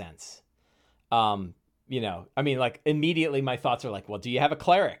makes sense. Immediately my thoughts are like, well, do you have a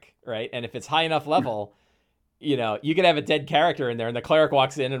cleric, right? And if it's high enough level, you could have a dead character in there, and the cleric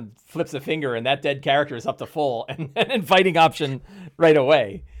walks in and flips a finger, and that dead character is up to full and fighting option right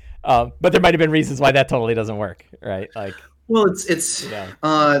away. But there might have been reasons why that totally doesn't work, right? Like, well, it's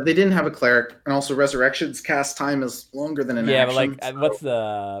they didn't have a cleric, and also Resurrection's cast time is longer than an action. Yeah, but like, what's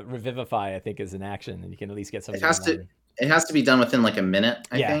the Revivify? I think is an action, and you can at least get something. It has to be done within like a minute.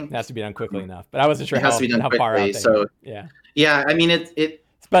 I think it has to be done quickly enough. But I wasn't sure it has to be done quickly, far out. So yeah. I mean it.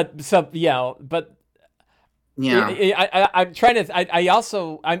 But so but. Yeah, I'm trying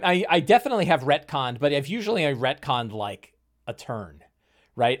to. I definitely have retconned, but I've usually retconned like a turn,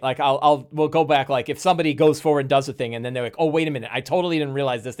 right? Like we'll go back. Like if somebody goes forward and does a thing, and then they're like, "Oh, wait a minute, I totally didn't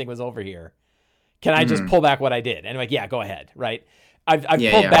realize this thing was over here. Can I just pull back what I did?" And I'm like, "Yeah, go ahead." Right? I've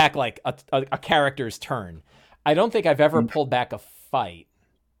pulled back like a character's turn. I don't think I've ever pulled back a fight.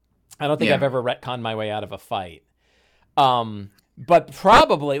 I don't think I've ever retconned my way out of a fight. But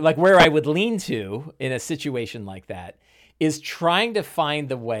probably like where I would lean to in a situation like that is trying to find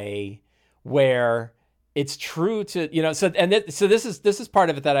the way where it's true to, so this is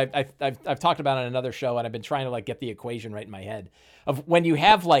part of it that I've talked about on another show, and I've been trying to like get the equation right in my head of when you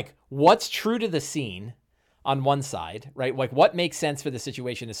have like what's true to the scene on one side, right? Like what makes sense for the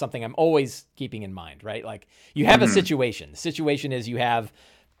situation is something I'm always keeping in mind, right? Like you have a situation. The situation is you have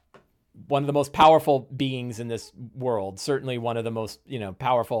one of the most powerful beings in this world, certainly one of the most,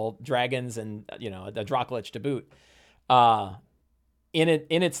 powerful dragons and, a Dracolich to boot, in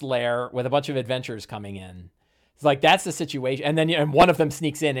its lair with a bunch of adventurers coming in. It's like, that's the situation. And then and one of them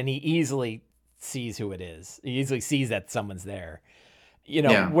sneaks in and he easily sees who it is. He easily sees that someone's there.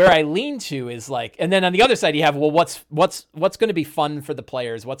 Where I lean to is like, and then on the other side, you have, well, what's going to be fun for the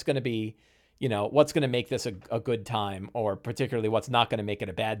players? What's going to be, what's going to make this a good time, or particularly what's not going to make it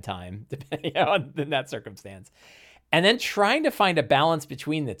a bad time, depending on in that circumstance. And then trying to find a balance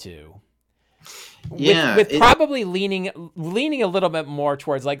between the two. With probably leaning a little bit more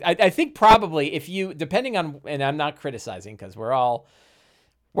towards like, I think probably if you, depending on, and I'm not criticizing because we're all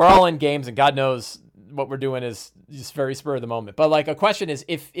in games and God knows what we're doing is just very spur of the moment. But like a question is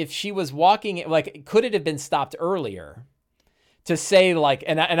if she was walking, like, could it have been stopped earlier? To say like,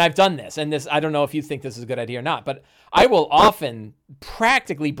 and I've done this, and this, I don't know if you think this is a good idea or not, but I will often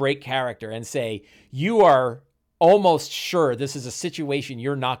practically break character and say, you are almost sure this is a situation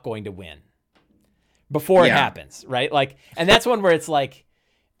you're not going to win before it happens, right? Like, and that's one where it's like,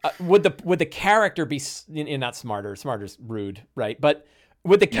 would the character be not smarter's rude, right? But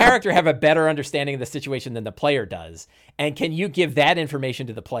would the character have a better understanding of the situation than the player does? And can you give that information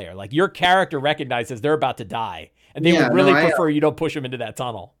to the player? Like your character recognizes they're about to die, and they would really prefer you don't push them into that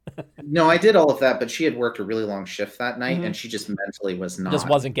tunnel. No, I did all of that, but she had worked a really long shift that night, and she just mentally was not. Just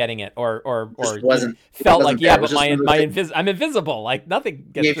wasn't getting it, or wasn't felt like, but I'm invisible. Like nothing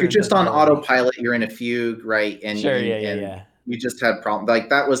gets if you're just on autopilot, you're in a fugue, right? And you just had problems. Like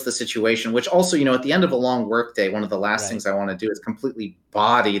that was the situation, which also, at the end of a long work day, one of the last things I want to do is completely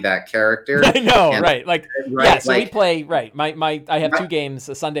body that character. I know, right? Like, so we play, right. I have two games,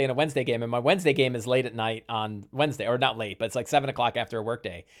 a Sunday and a Wednesday game, and my Wednesday game is late at night on Wednesday, or not late, but it's like 7:00 after a work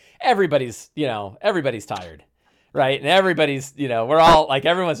day. Everybody's tired, right? And everybody's, we're all like,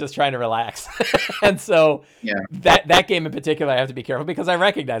 everyone's just trying to relax. And so that game in particular, I have to be careful because I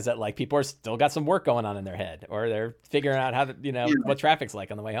recognize that like people are still got some work going on in their head, or they're figuring out how to, what traffic's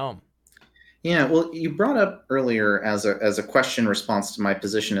like on the way home. Yeah. Well, you brought up earlier as a question response to my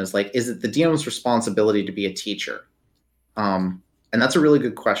position is like, is it the DM's responsibility to be a teacher? And that's a really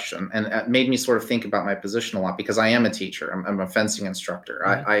good question. And it made me sort of think about my position a lot because I am a teacher. I'm a fencing instructor.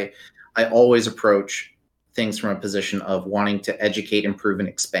 Mm-hmm. I always approach things from a position of wanting to educate, improve, and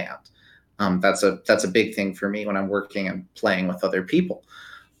expand. That's a big thing for me when I'm working and playing with other people.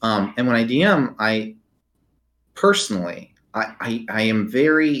 And when I DM, I personally am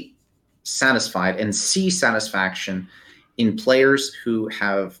very satisfied and see satisfaction in players who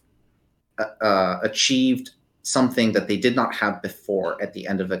have achieved something that they did not have before at the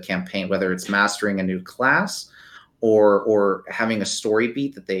end of a campaign, whether it's mastering a new class or having a story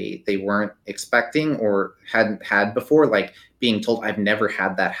beat that they weren't expecting or hadn't had before, like being told, I've never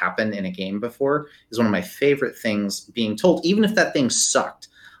had that happen in a game before, is one of my favorite things. Being told, even if that thing sucked,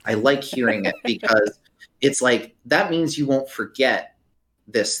 I like hearing it because it's like, that means you won't forget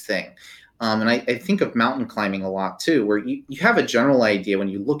this thing. And I think of mountain climbing a lot too, where you have a general idea when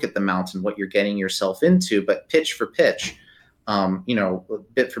you look at the mountain, what you're getting yourself into, but pitch for pitch,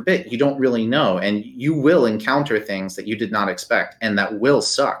 bit for bit, you don't really know. And you will encounter things that you did not expect and that will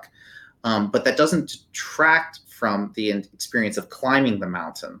suck. But that doesn't detract from the experience of climbing the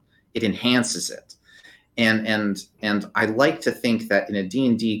mountain. It enhances it. And I like to think that in a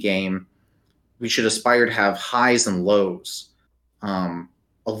D&D game, we should aspire to have highs and lows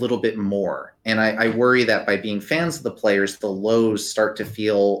a little bit more. And I worry that by being fans of the players, the lows start to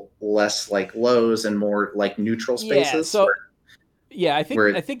feel less like lows and more like neutral spaces. Yeah.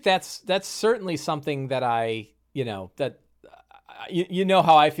 So I think that's certainly something that you know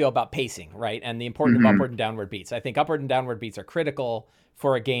how I feel about pacing, right? And the importance of upward and downward beats. I think upward and downward beats are critical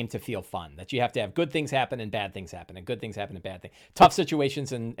for a game to feel fun, that you have to have good things happen and bad things happen, and good things happen and bad things, tough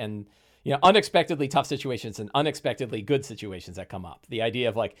situations and unexpectedly tough situations and unexpectedly good situations that come up. The idea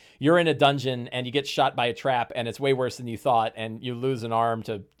of like, you're in a dungeon and you get shot by a trap and it's way worse than you thought and you lose an arm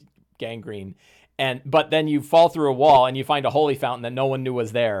to gangrene. But then you fall through a wall and you find a holy fountain that no one knew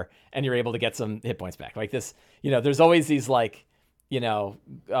was there, and you're able to get some hit points back. Like this, there's always these like,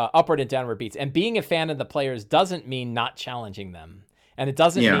 upward and downward beats. And being a fan of the players doesn't mean not challenging them. And it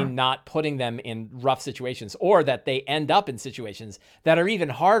doesn't mean not putting them in rough situations, or that they end up in situations that are even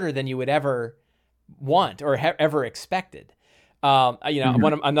harder than you would ever want or ever expected.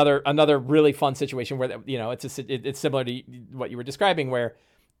 Another really fun situation where, it's similar to what you were describing, where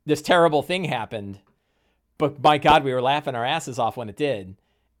this terrible thing happened, but my God, we were laughing our asses off when it did.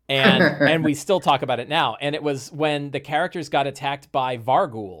 And we still talk about it now. And it was when the characters got attacked by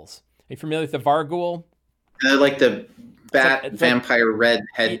Varghouls. Are you familiar with the Varghoul? Like the bat vampire red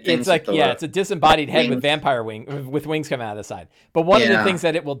head thing. It's like, it's a disembodied head with vampire with wings coming out of the side. But one of the things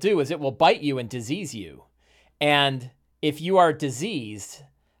that it will do is it will bite you and disease you. And if you are diseased,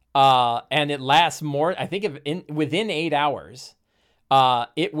 and it lasts more, I think within 8 hours,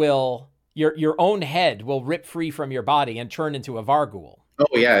 it will, your own head will rip free from your body and turn into a Varghoul.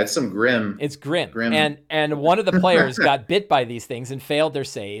 Oh yeah, it's some grim. It's grim. And one of the players got bit by these things and failed their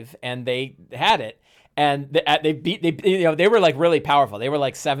save, and they had it. And they were like really powerful. They were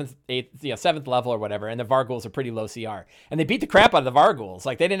like 7th level or whatever. And the Varghouls are pretty low CR. And they beat the crap out of the Varghouls.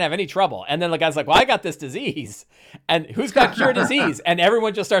 Like, they didn't have any trouble. And then the guy's like, well, I got this disease. And who's got cure disease? And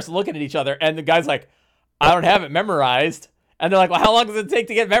everyone just starts looking at each other. And the guy's like, I don't have it memorized. And they're like, well, how long does it take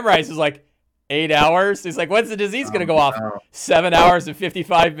to get memorized? He's like, 8 hours. He's like, when's the disease going to go off? 7 hours and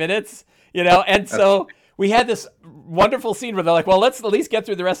 55 minutes, And so we had this wonderful scene where they're like, well, let's at least get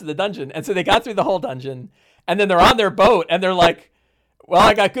through the rest of the dungeon. And so they got through the whole dungeon, and then they're on their boat and they're like, well,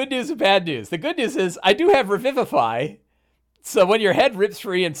 I got good news and bad news. The good news is I do have Revivify. So when your head rips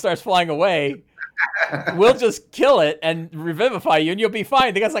free and starts flying away, we'll just kill it and revivify you and you'll be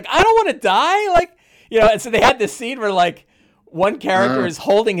fine. The guy's like, I don't want to die. And so they had this scene where like one character is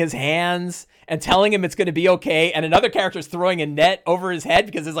holding his hands and telling him it's going to be okay. And another character is throwing a net over his head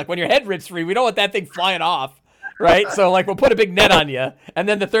because it's like, when your head rips free, we don't want that thing flying off. Right. So like, we'll put a big net on you. And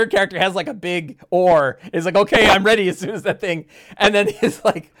then the third character has like a big oar. He's like, okay, I'm ready as soon as that thing. And then he's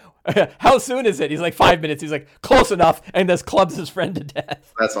like, how soon is it? He's like, 5 minutes. He's like, close enough. And just clubs his friend to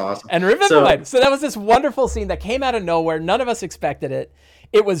death. That's awesome. And revivified. So that was this wonderful scene that came out of nowhere. None of us expected it.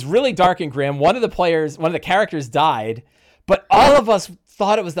 It was really dark and grim. One of the characters died, but all of us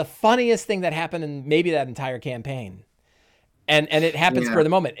thought it was the funniest thing that happened in maybe that entire campaign. And it happens for the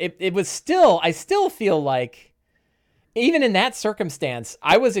moment. It was still, I still feel like, even in that circumstance,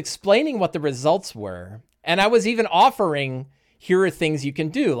 I was explaining what the results were. And I was even offering, here are things you can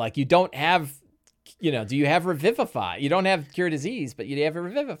do. Like, you don't have, do you have Revivify? You don't have Cure Disease, but you have a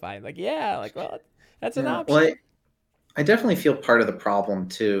Revivify. Like, well, that's an option. Well, I definitely feel part of the problem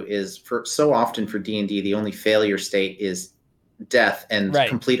too is so often for D&D, the only failure state is death and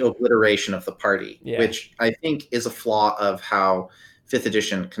complete obliteration of the party, which I think is a flaw of how 5th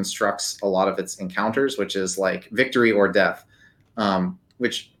edition constructs a lot of its encounters, which is like victory or death,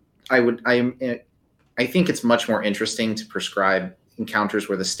 which I think it's much more interesting to prescribe encounters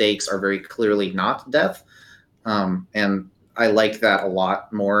where the stakes are very clearly not death. And I like that a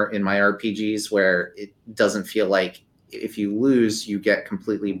lot more in my RPGs, where it doesn't feel like if you lose, you get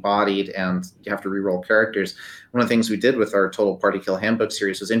completely bodied and you have to reroll characters. One of the things we did with our Total Party Kill Handbook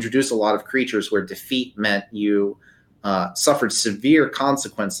series was introduce a lot of creatures where defeat meant you suffered severe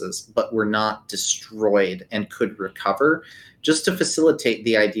consequences, but were not destroyed and could recover, just to facilitate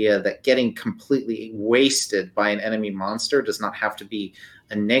the idea that getting completely wasted by an enemy monster does not have to be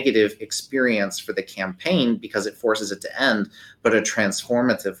a negative experience for the campaign because it forces it to end, but a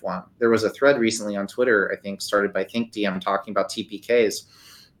transformative one. There was a thread recently on Twitter, I think, started by ThinkDM, talking about TPKs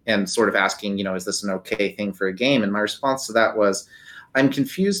and sort of asking, is this an okay thing for a game? And my response to that was, I'm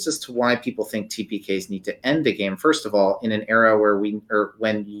confused as to why people think TPKs need to end a game. First of all, in an era where when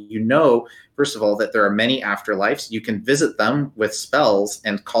first of all, that there are many afterlives, you can visit them with spells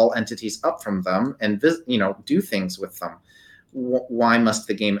and call entities up from them and do things with them. Why must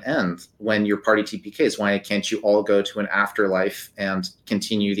the game end when your party TPKs? Why can't you all go to an afterlife and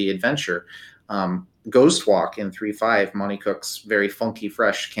continue the adventure? Ghost Walk in 3.5, Monty Cook's very funky,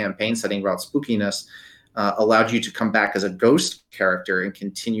 fresh campaign setting about spookiness, allowed you to come back as a ghost character and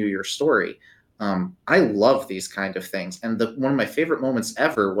continue your story. I love these kind of things. And one of my favorite moments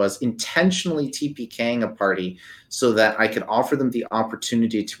ever was intentionally TPKing a party so that I could offer them the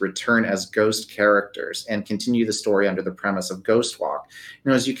opportunity to return as ghost characters and continue the story under the premise of Ghost Walk.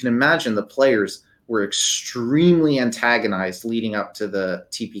 As you can imagine, the players were extremely antagonized leading up to the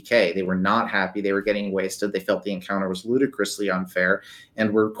TPK. They were not happy. They were getting wasted. They felt the encounter was ludicrously unfair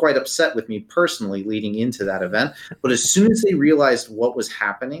and were quite upset with me personally leading into that event. But as soon as they realized what was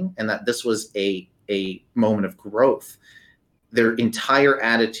happening and that this was a moment of growth, their entire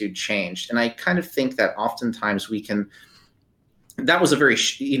attitude changed. And I kind of think that oftentimes that was a very,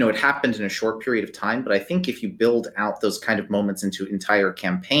 it happened in a short period of time. But I think if you build out those kind of moments into entire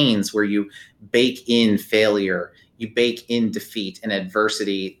campaigns where you bake in failure, you bake in defeat and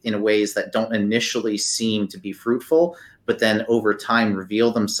adversity in ways that don't initially seem to be fruitful, but then over time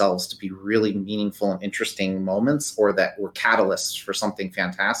reveal themselves to be really meaningful and interesting moments, or that were catalysts for something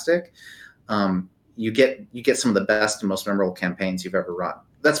fantastic, you get some of the best and most memorable campaigns you've ever run.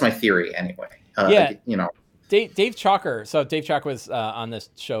 That's my theory anyway. Dave Chalker. So Dave Chalker was on this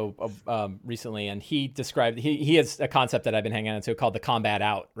show recently, and he described he has a concept that I've been hanging on to called the combat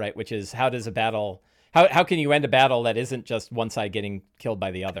out, right? Which is how can you end a battle that isn't just one side getting killed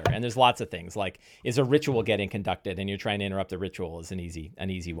by the other? And there's lots of things, like, is a ritual getting conducted and you're trying to interrupt the ritual is an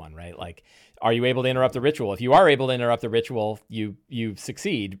easy one, right? Like, are you able to interrupt the ritual? If you are able to interrupt the ritual, you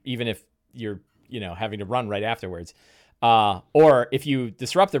succeed, even if you're having to run right afterwards. Or if you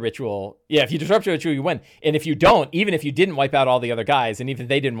disrupt the ritual, if you disrupt the ritual, you win. And if you don't, even if you didn't wipe out all the other guys, and even if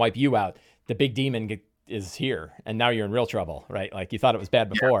they didn't wipe you out, the big demon is here, and now you're in real trouble, right? Like, you thought it was bad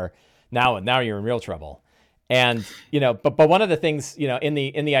before, now you're in real trouble. And but one of the things in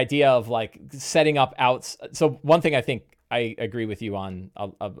the idea of like setting up outs. So one thing I think I agree with you on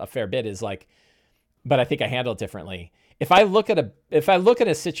a fair bit is like, but I think I handle it differently. If I look at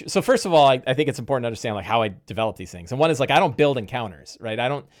a situation, so first of all, I think it's important to understand like how I develop these things. And one is like, I don't build encounters, right? I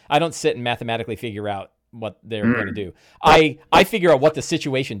don't sit and mathematically figure out what they're going to do. I figure out what the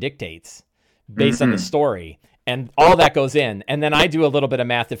situation dictates based on the story, and all that goes in. And then I do a little bit of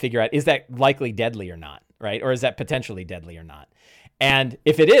math to figure out, is that likely deadly or not, right? Or is that potentially deadly or not? And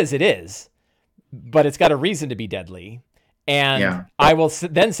if it is, it is, but it's got a reason to be deadly. And I will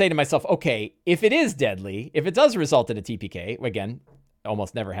then say to myself, okay, if it is deadly, if it does result in a TPK, again,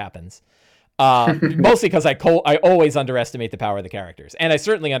 almost never happens, mostly because I always underestimate the power of the characters. And I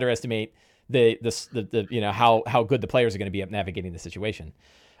certainly underestimate the how good the players are going to be at navigating the situation.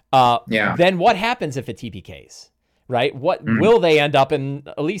 Then what happens if it TPKs, right? What will they end up in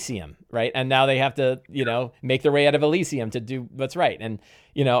Elysium, right? And now they have to, make their way out of Elysium to do what's right. And,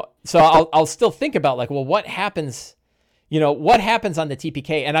 so I'll still think about like, well, what happens on the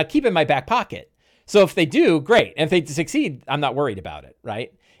TPK? And I keep it in my back pocket. So if they do, great. And if they succeed, I'm not worried about it,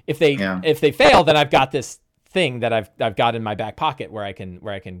 right? If they fail, then I've got this thing that I've got in my back pocket where I can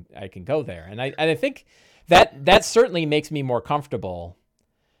go there. And I think that certainly makes me more comfortable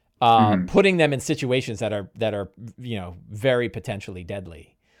putting them in situations that are very potentially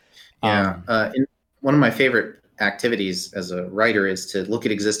deadly. One of my favorite activities as a writer is to look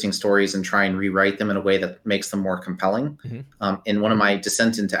at existing stories and try and rewrite them in a way that makes them more compelling. And one of my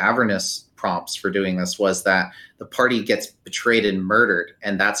Descent into Avernus prompts for doing this was that the party gets betrayed and murdered,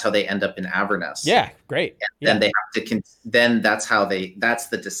 and that's how they end up in Avernus. Yeah, great. And then they have to then that's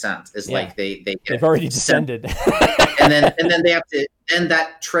the descent is like they've already descended. and then they have to, then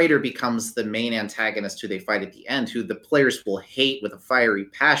that traitor becomes the main antagonist who they fight at the end, who the players will hate with a fiery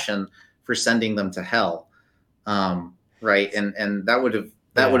passion for sending them to hell. Right. And that would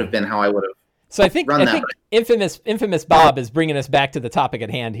have been how I would have. So I think infamous Bob is bringing us back to the topic at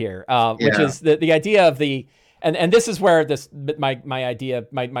hand here, which is the idea of and this is where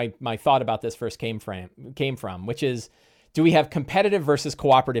my thought about this first came from, which is, do we have competitive versus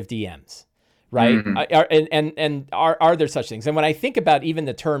cooperative DMs, right? Are there such things? And when I think about even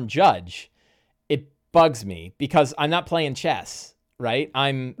the term judge, it bugs me because I'm not playing chess, right?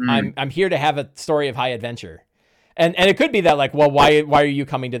 I'm here to have a story of high adventure. And it could be that like, well, why are you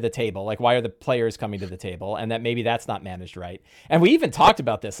coming to the table? Like, why are the players coming to the table? And that maybe that's not managed right. And we even talked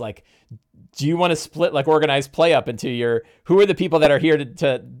about this, like, do you want to split like organized play up into who are the people that are here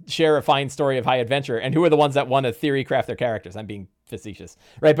to share a fine story of high adventure, and who are the ones that want to theory craft their characters? I'm being facetious,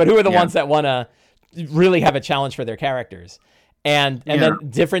 right? But who are the ones that want to really have a challenge for their characters? And then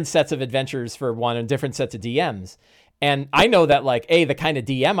different sets of adventures for one and different sets of DMs. And I know that like, the kind of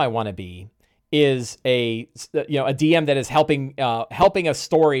DM I want to be is a DM that is helping a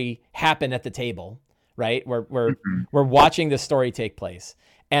story happen at the table, right? We're watching the story take place.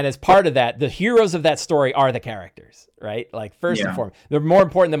 And as part of that, the heroes of that story are the characters, right? Like first and foremost, they're more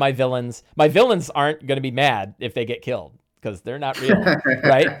important than my villains. My villains aren't going to be mad if they get killed because they're not real,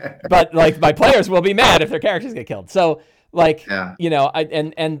 right? But like my players will be mad if their characters get killed. So like,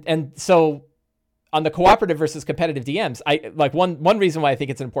 so on the cooperative versus competitive DMs, I like one reason why I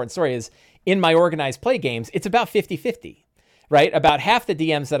think it's an important story is in my organized play games, it's about 50-50, right? About half the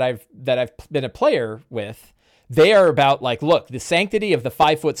DMs that I've been a player with, they are about like, look, the sanctity of the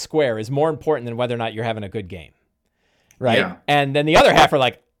 5-foot square is more important than whether or not you're having a good game, right? Yeah. And then the other half are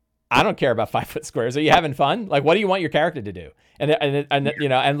like, I don't care about 5-foot squares. Are you having fun? Like, what do you want your character to do?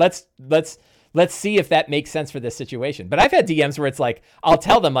 And let's see if that makes sense for this situation. But I've had DMs where it's like, I'll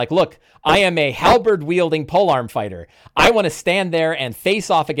tell them like, look, I am a halberd wielding polearm fighter. I want to stand there and face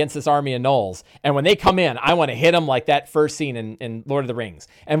off against this army of gnolls. And when they come in, I want to hit them like that first scene in Lord of the Rings.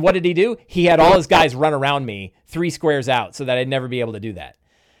 And what did he do? He had all his guys run around me 3 squares out so that I'd never be able to do that.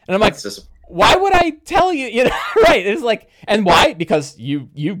 And I'm like, why would I tell you? You know, right? It's like, and why? Because you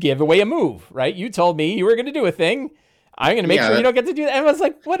give away a move, right? You told me you were going to do a thing. I'm going to make sure you don't get to do that. And I was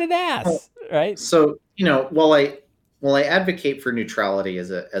like, what an ass, right? So, while I advocate for neutrality as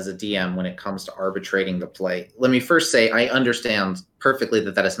a DM when it comes to arbitrating the play, let me first say I understand perfectly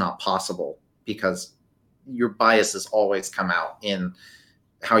that is not possible because your biases always come out in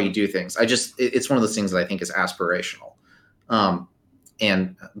how you do things. It's one of those things that I think is aspirational.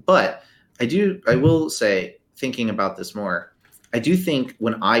 But I will say, thinking about this more, I do think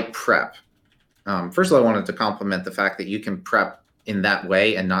when I prep, first of all, I wanted to compliment the fact that you can prep in that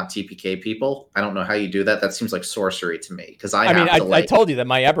way and not TPK people. I don't know how you do that. That seems like sorcery to me because I told you that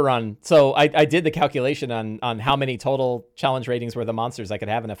my Eberron. So I did the calculation on how many total challenge ratings were the monsters I could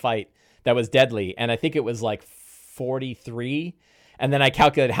have in a fight that was deadly, and I think it was like 43. And then I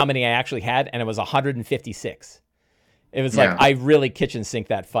calculated how many I actually had, and it was 156. It was like I really kitchen sink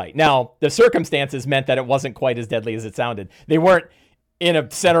that fight. Now the circumstances meant that it wasn't quite as deadly as it sounded. They weren't in a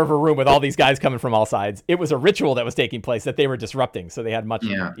center of a room with all these guys coming from all sides. It was a ritual that was taking place that they were disrupting. So they had much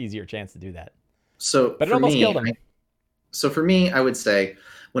easier chance to do that. But it almost killed them. So for me, I would say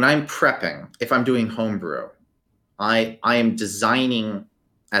when I'm prepping, if I'm doing homebrew, I am designing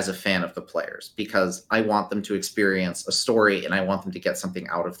as a fan of the players because I want them to experience a story and I want them to get something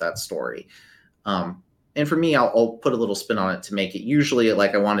out of that story. And for me, I'll put a little spin on it to make it usually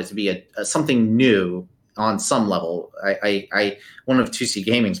like I want it to be a something new on some level. I one of 2C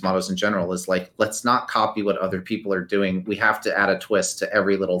Gaming's mottos in general is like, let's not copy what other people are doing. We have to add a twist to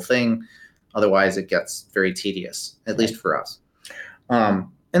every little thing. Otherwise it gets very tedious, at least for us. And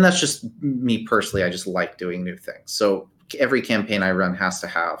that's just me personally. I just like doing new things. So every campaign I run has to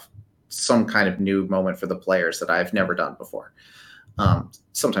have some kind of new moment for the players that I've never done before.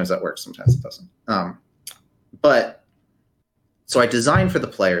 Sometimes that works, sometimes it doesn't. But so I design for the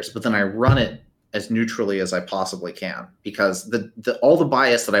players, but then I run it as neutrally as I possibly can because all the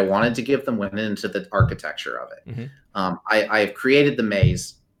bias that I wanted to give them went into the architecture of it. Mm-hmm. I have created the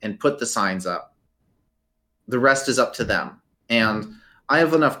maze and put the signs up. The rest is up to them. And I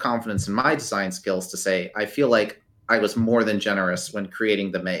have enough confidence in my design skills to say, I feel like I was more than generous when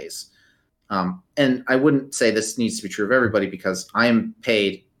creating the maze. And I wouldn't say this needs to be true of everybody because I am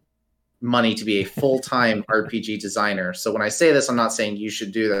paid money to be a full-time RPG designer. So when I say this, I'm not saying you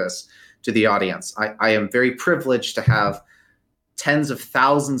should do this to the audience. I am very privileged to have tens of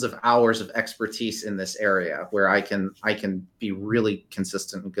thousands of hours of expertise in this area where I can be really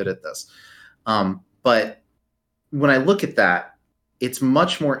consistent and good at this. But when I look at that, it's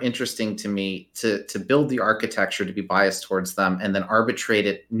much more interesting to me to build the architecture to be biased towards them and then arbitrate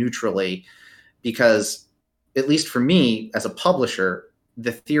it neutrally because, at least for me as a publisher,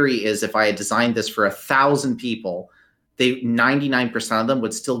 the theory is if I had designed this for 1,000 people, 99% of them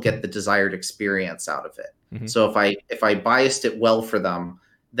would still get the desired experience out of it. Mm-hmm. So if I biased it well for them,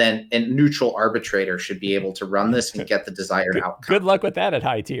 then a neutral arbitrator should be able to run this and get the desired outcome. Good luck with that at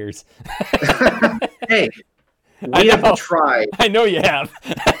high tiers. Hey, we have tried. I know you have.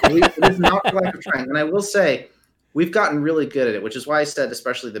 We've not for lack of trying. And I will say, we've gotten really good at it, which is why I said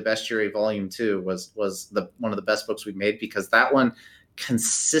especially the Bestiary Volume 2 was one of the best books we made because that one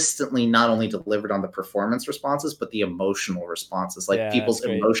consistently not only delivered on the performance responses, but the emotional responses. Like people's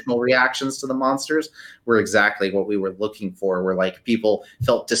emotional reactions to the monsters were exactly what we were looking for, where like people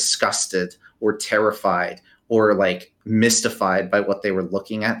felt disgusted or terrified or like mystified by what they were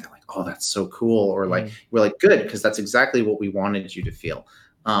looking at. They're like, oh, that's so cool. Or like, we're like, good, because that's exactly what we wanted you to feel.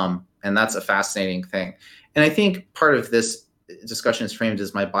 And that's a fascinating thing. And I think part of this discussion is framed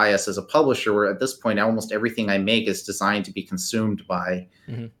as my bias as a publisher, where at this point, almost everything I make is designed to be consumed by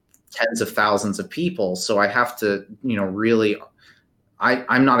tens of thousands of people. So I have to, really,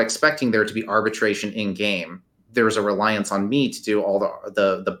 I'm not expecting there to be arbitration in game. There's a reliance on me to do all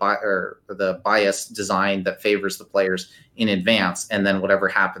the bias design that favors the players in advance, and then whatever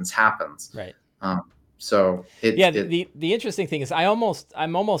happens. Right. So the interesting thing is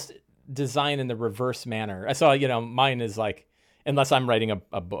I'm almost design in the reverse manner. So mine is like, unless I'm writing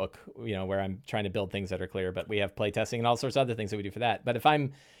a book, where I'm trying to build things that are clear, but we have playtesting and all sorts of other things that we do for that. But if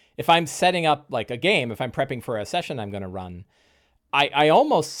I'm setting up like a game, if I'm prepping for a session I'm going to run, I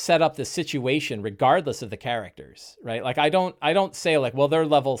almost set up the situation regardless of the characters, right? Like I don't say like, well, they're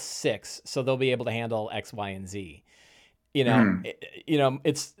level 6, so they'll be able to handle X, Y, and Z.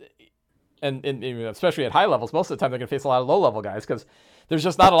 It's and especially at high levels, most of the time they're going to face a lot of low level guys because there's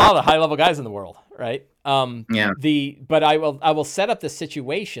just not a lot of high level guys in the world, right? But I will set up the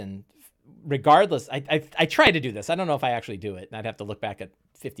situation regardless. I try to do this. I don't know if I actually do it, and I'd have to look back at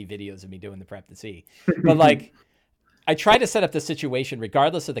 50 videos of me doing the prep to see. But like, I try to set up the situation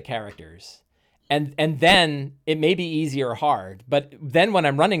regardless of the characters, and then it may be easy or hard. But then when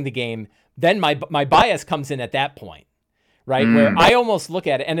I'm running the game, then my bias comes in at that point, right? Where I almost look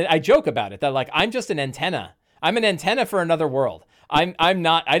at it, and I joke about it, that like, I'm just an antenna. I'm an antenna for another world. I'm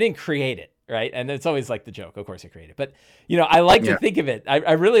not, I didn't create it, right? And it's always like the joke, of course I created it. But, I like to think of it,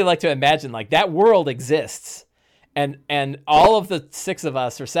 I really like to imagine like that world exists. And all of the 6 of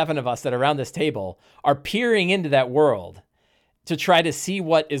us or 7 of us that are around this table are peering into that world to try to see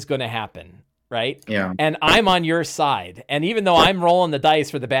what is going to happen, right? Yeah. And I'm on your side. And even though I'm rolling the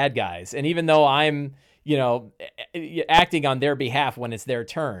dice for the bad guys, and even though I'm, acting on their behalf when it's their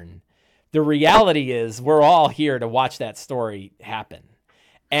turn, the reality is we're all here to watch that story happen.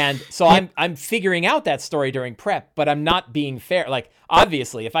 And so I'm figuring out that story during prep, but I'm not being fair. Like,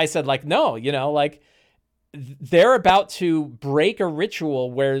 obviously, if I said like, no, like, they're about to break a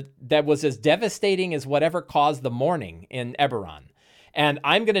ritual that was as devastating as whatever caused the mourning in Eberron. And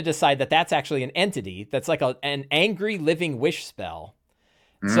I'm going to decide that that's actually an entity that's like an angry living wish spell.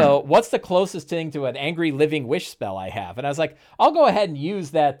 So what's the closest thing to an angry living wish spell I have? And I was like, I'll go ahead and use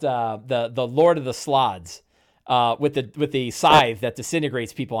that the Lord of the Slods with the scythe that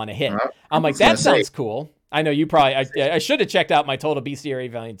disintegrates people on a hit. I'm like, that sounds cool. I know you probably. I should have checked out my Total Bestiary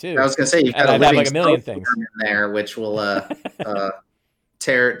Volume 2. I was going to say, you've got I'd have like a million things in there, which will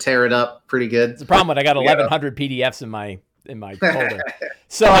tear it up pretty good. The problem is I got 1,100 PDFs in my folder.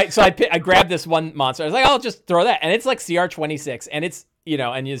 So I grabbed this one monster. I was like, I'll just throw that, and it's like CR26, and it's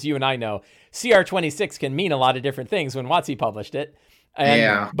and as you and I know, CR26 can mean a lot of different things when WotC published it.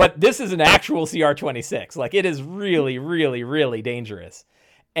 But this is an actual CR26. Like, it is really, really, really dangerous.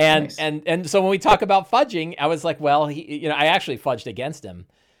 And nice. and so when we talk about fudging, I was like, well, I actually fudged against him.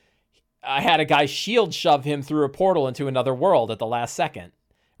 I had a guy shield shove him through a portal into another world at the last second,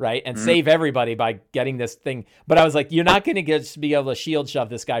 right? And save everybody by getting this thing. But I was like, you're not going to be able to shield shove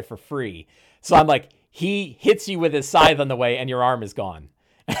this guy for free. So I'm like, he hits you with his scythe on the way and your arm is gone.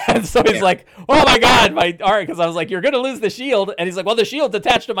 And so he's like, oh my God, my arm. Because I was like, you're going to lose the shield. And he's like, well, the shield's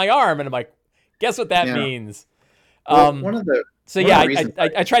attached to my arm. And I'm like, guess what that means? Well,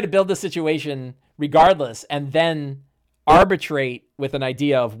 I try to build the situation regardless, and then arbitrate with an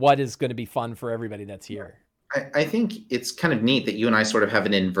idea of what is going to be fun for everybody that's here. I think it's kind of neat that you and I sort of have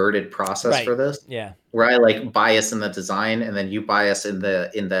an inverted process for this. Yeah, where I like bias in the design, and then you bias in the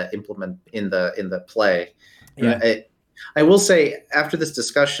implement in the play. Yeah. I will say, after this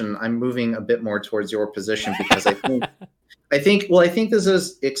discussion, I'm moving a bit more towards your position, because I think this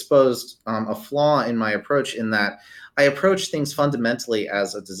has exposed a flaw in my approach, in that I approach things fundamentally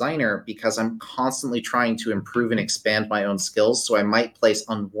as a designer because I'm constantly trying to improve and expand my own skills. So I might place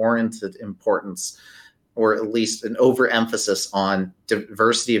unwarranted importance, or at least an overemphasis on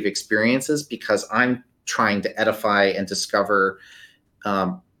diversity of experiences, because I'm trying to edify and discover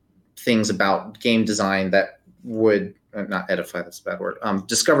things about game design that would not edify, that's a bad word.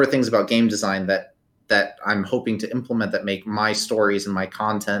 Discover things about game design that I'm hoping to implement that make my stories and my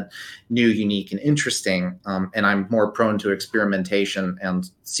content new, unique, and interesting. And I'm more prone to experimentation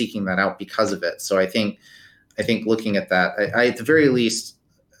and seeking that out because of it. So I think looking at that, I at the very least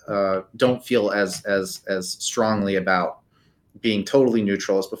don't feel as strongly about being totally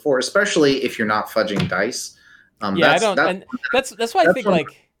neutral as before, especially if you're not fudging dice. That's why I think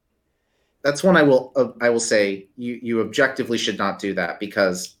that's when I will say you objectively should not do that,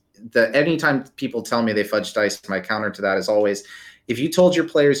 because anytime people tell me they fudge dice, my counter to that is always, if you told your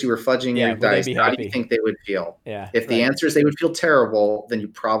players you were fudging your dice, how do you think they would feel? If the answer is they would feel terrible, then you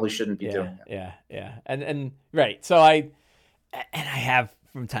probably shouldn't be doing it. And right. So I And I have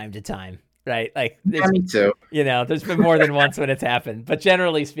from time to time, right? Like, Yeah, me too. There's been more than once when it's happened. But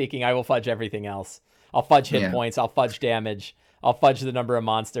generally speaking, I will fudge everything else. I'll fudge hit points. I'll fudge damage. I'll fudge the number of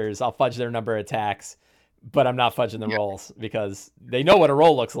monsters. I'll fudge their number of attacks. But I'm not fudging the rolls because they know what a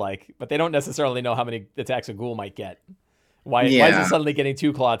roll looks like, but they don't necessarily know how many attacks a ghoul might get. Why is it suddenly getting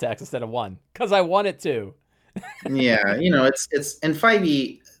 2 claw attacks instead of 1? Because I want it to. Yeah, it's in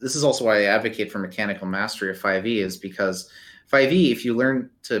 5e. This is also why I advocate for mechanical mastery of 5e, is because 5e, if you learn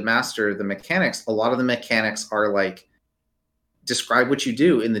to master the mechanics, a lot of the mechanics are like, describe what you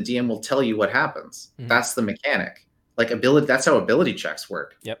do and the DM will tell you what happens. Mm-hmm. That's the mechanic. Like ability, that's how ability checks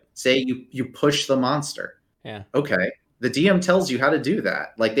work. Yep. Say you push the monster. Yeah. Okay. The DM tells you how to do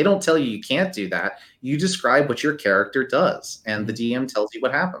that. Like, they don't tell you can't do that. You describe what your character does, and the DM tells you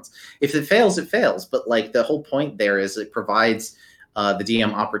what happens. If it fails, it fails. But like, the whole point there is it provides the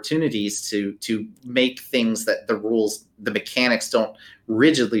DM opportunities to make things that the rules, the mechanics don't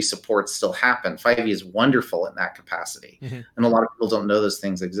rigidly support still happen. 5e is wonderful in that capacity. Mm-hmm. And a lot of people don't know those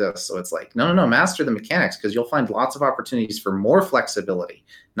things exist. So it's like, no, master the mechanics, because you'll find lots of opportunities for more flexibility,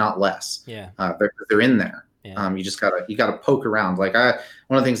 not less. Yeah. They're in there. Yeah. You just gotta poke around. Like,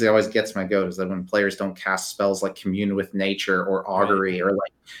 one of the things that always gets my goat is that when players don't cast spells like Commune with Nature or Augury, or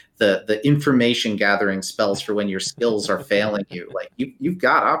like the information gathering spells for when your skills are failing you, like you've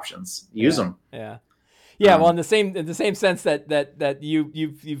got options. Use them. Yeah. Yeah. Well, in the same sense that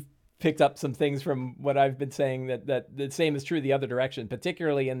you've picked up some things from what I've been saying, that the same is true the other direction,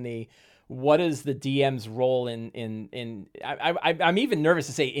 particularly in the, what is the DM's role in I'm even nervous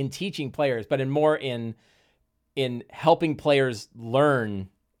to say in teaching players, but in helping players learn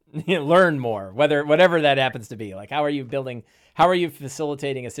more, whatever that happens to be. Like, how are you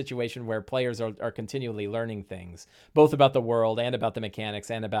facilitating a situation where players are continually learning things, both about the world and about the mechanics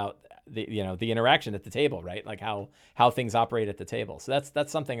and about the interaction at the table, right? Like how things operate at the table. So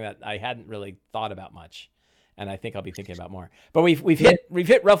that's something that I hadn't really thought about much, and I think I'll be thinking about more. But we've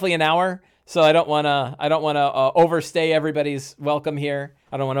hit roughly an hour, so I don't want to overstay everybody's welcome here.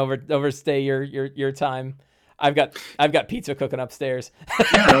 I don't want to overstay your time. I've got pizza cooking upstairs.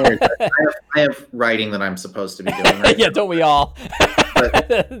 Yeah, no worries. I have writing that I'm supposed to be doing. Right yeah, don't we all?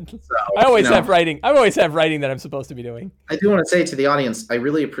 I always have writing. I always have writing that I'm supposed to be doing. I do want to say to the audience, I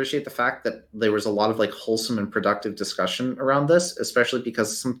really appreciate the fact that there was a lot of like wholesome and productive discussion around this, especially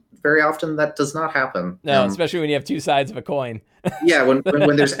because very often that does not happen. No, especially when you have two sides of a coin. Yeah, when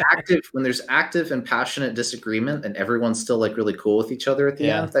there's active and passionate disagreement, and everyone's still like really cool with each other at the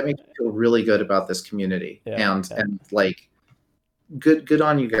end, that makes me feel really good about this community. And like, good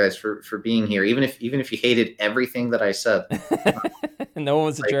on you guys for being here, even if you hated everything that I said. No one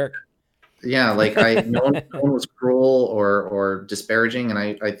was a jerk. Yeah, like no one was cruel or disparaging, and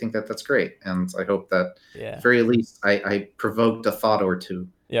I think that's great, and I hope that at the very least I provoked a thought or two.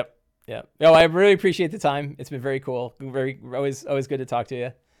 Yep. Yeah. No, I really appreciate the time. It's been very cool. Always good to talk to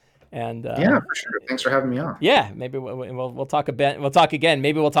you. And yeah, for sure. Thanks for having me on. Yeah, maybe we'll talk a bit. We'll talk again.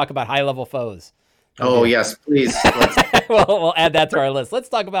 Maybe we'll talk about high level foes. Yes, please. We'll add that to our list. Let's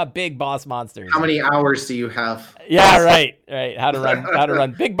talk about big boss monsters. How many hours do you have? Yeah, right. How to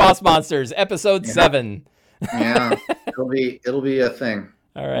run big boss monsters, episode 7. Yeah, it'll be a thing.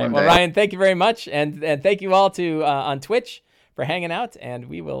 All right. Well, Ryan, thank you very much, and thank you all to on Twitch for hanging out, and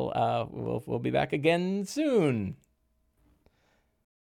we'll be back again soon.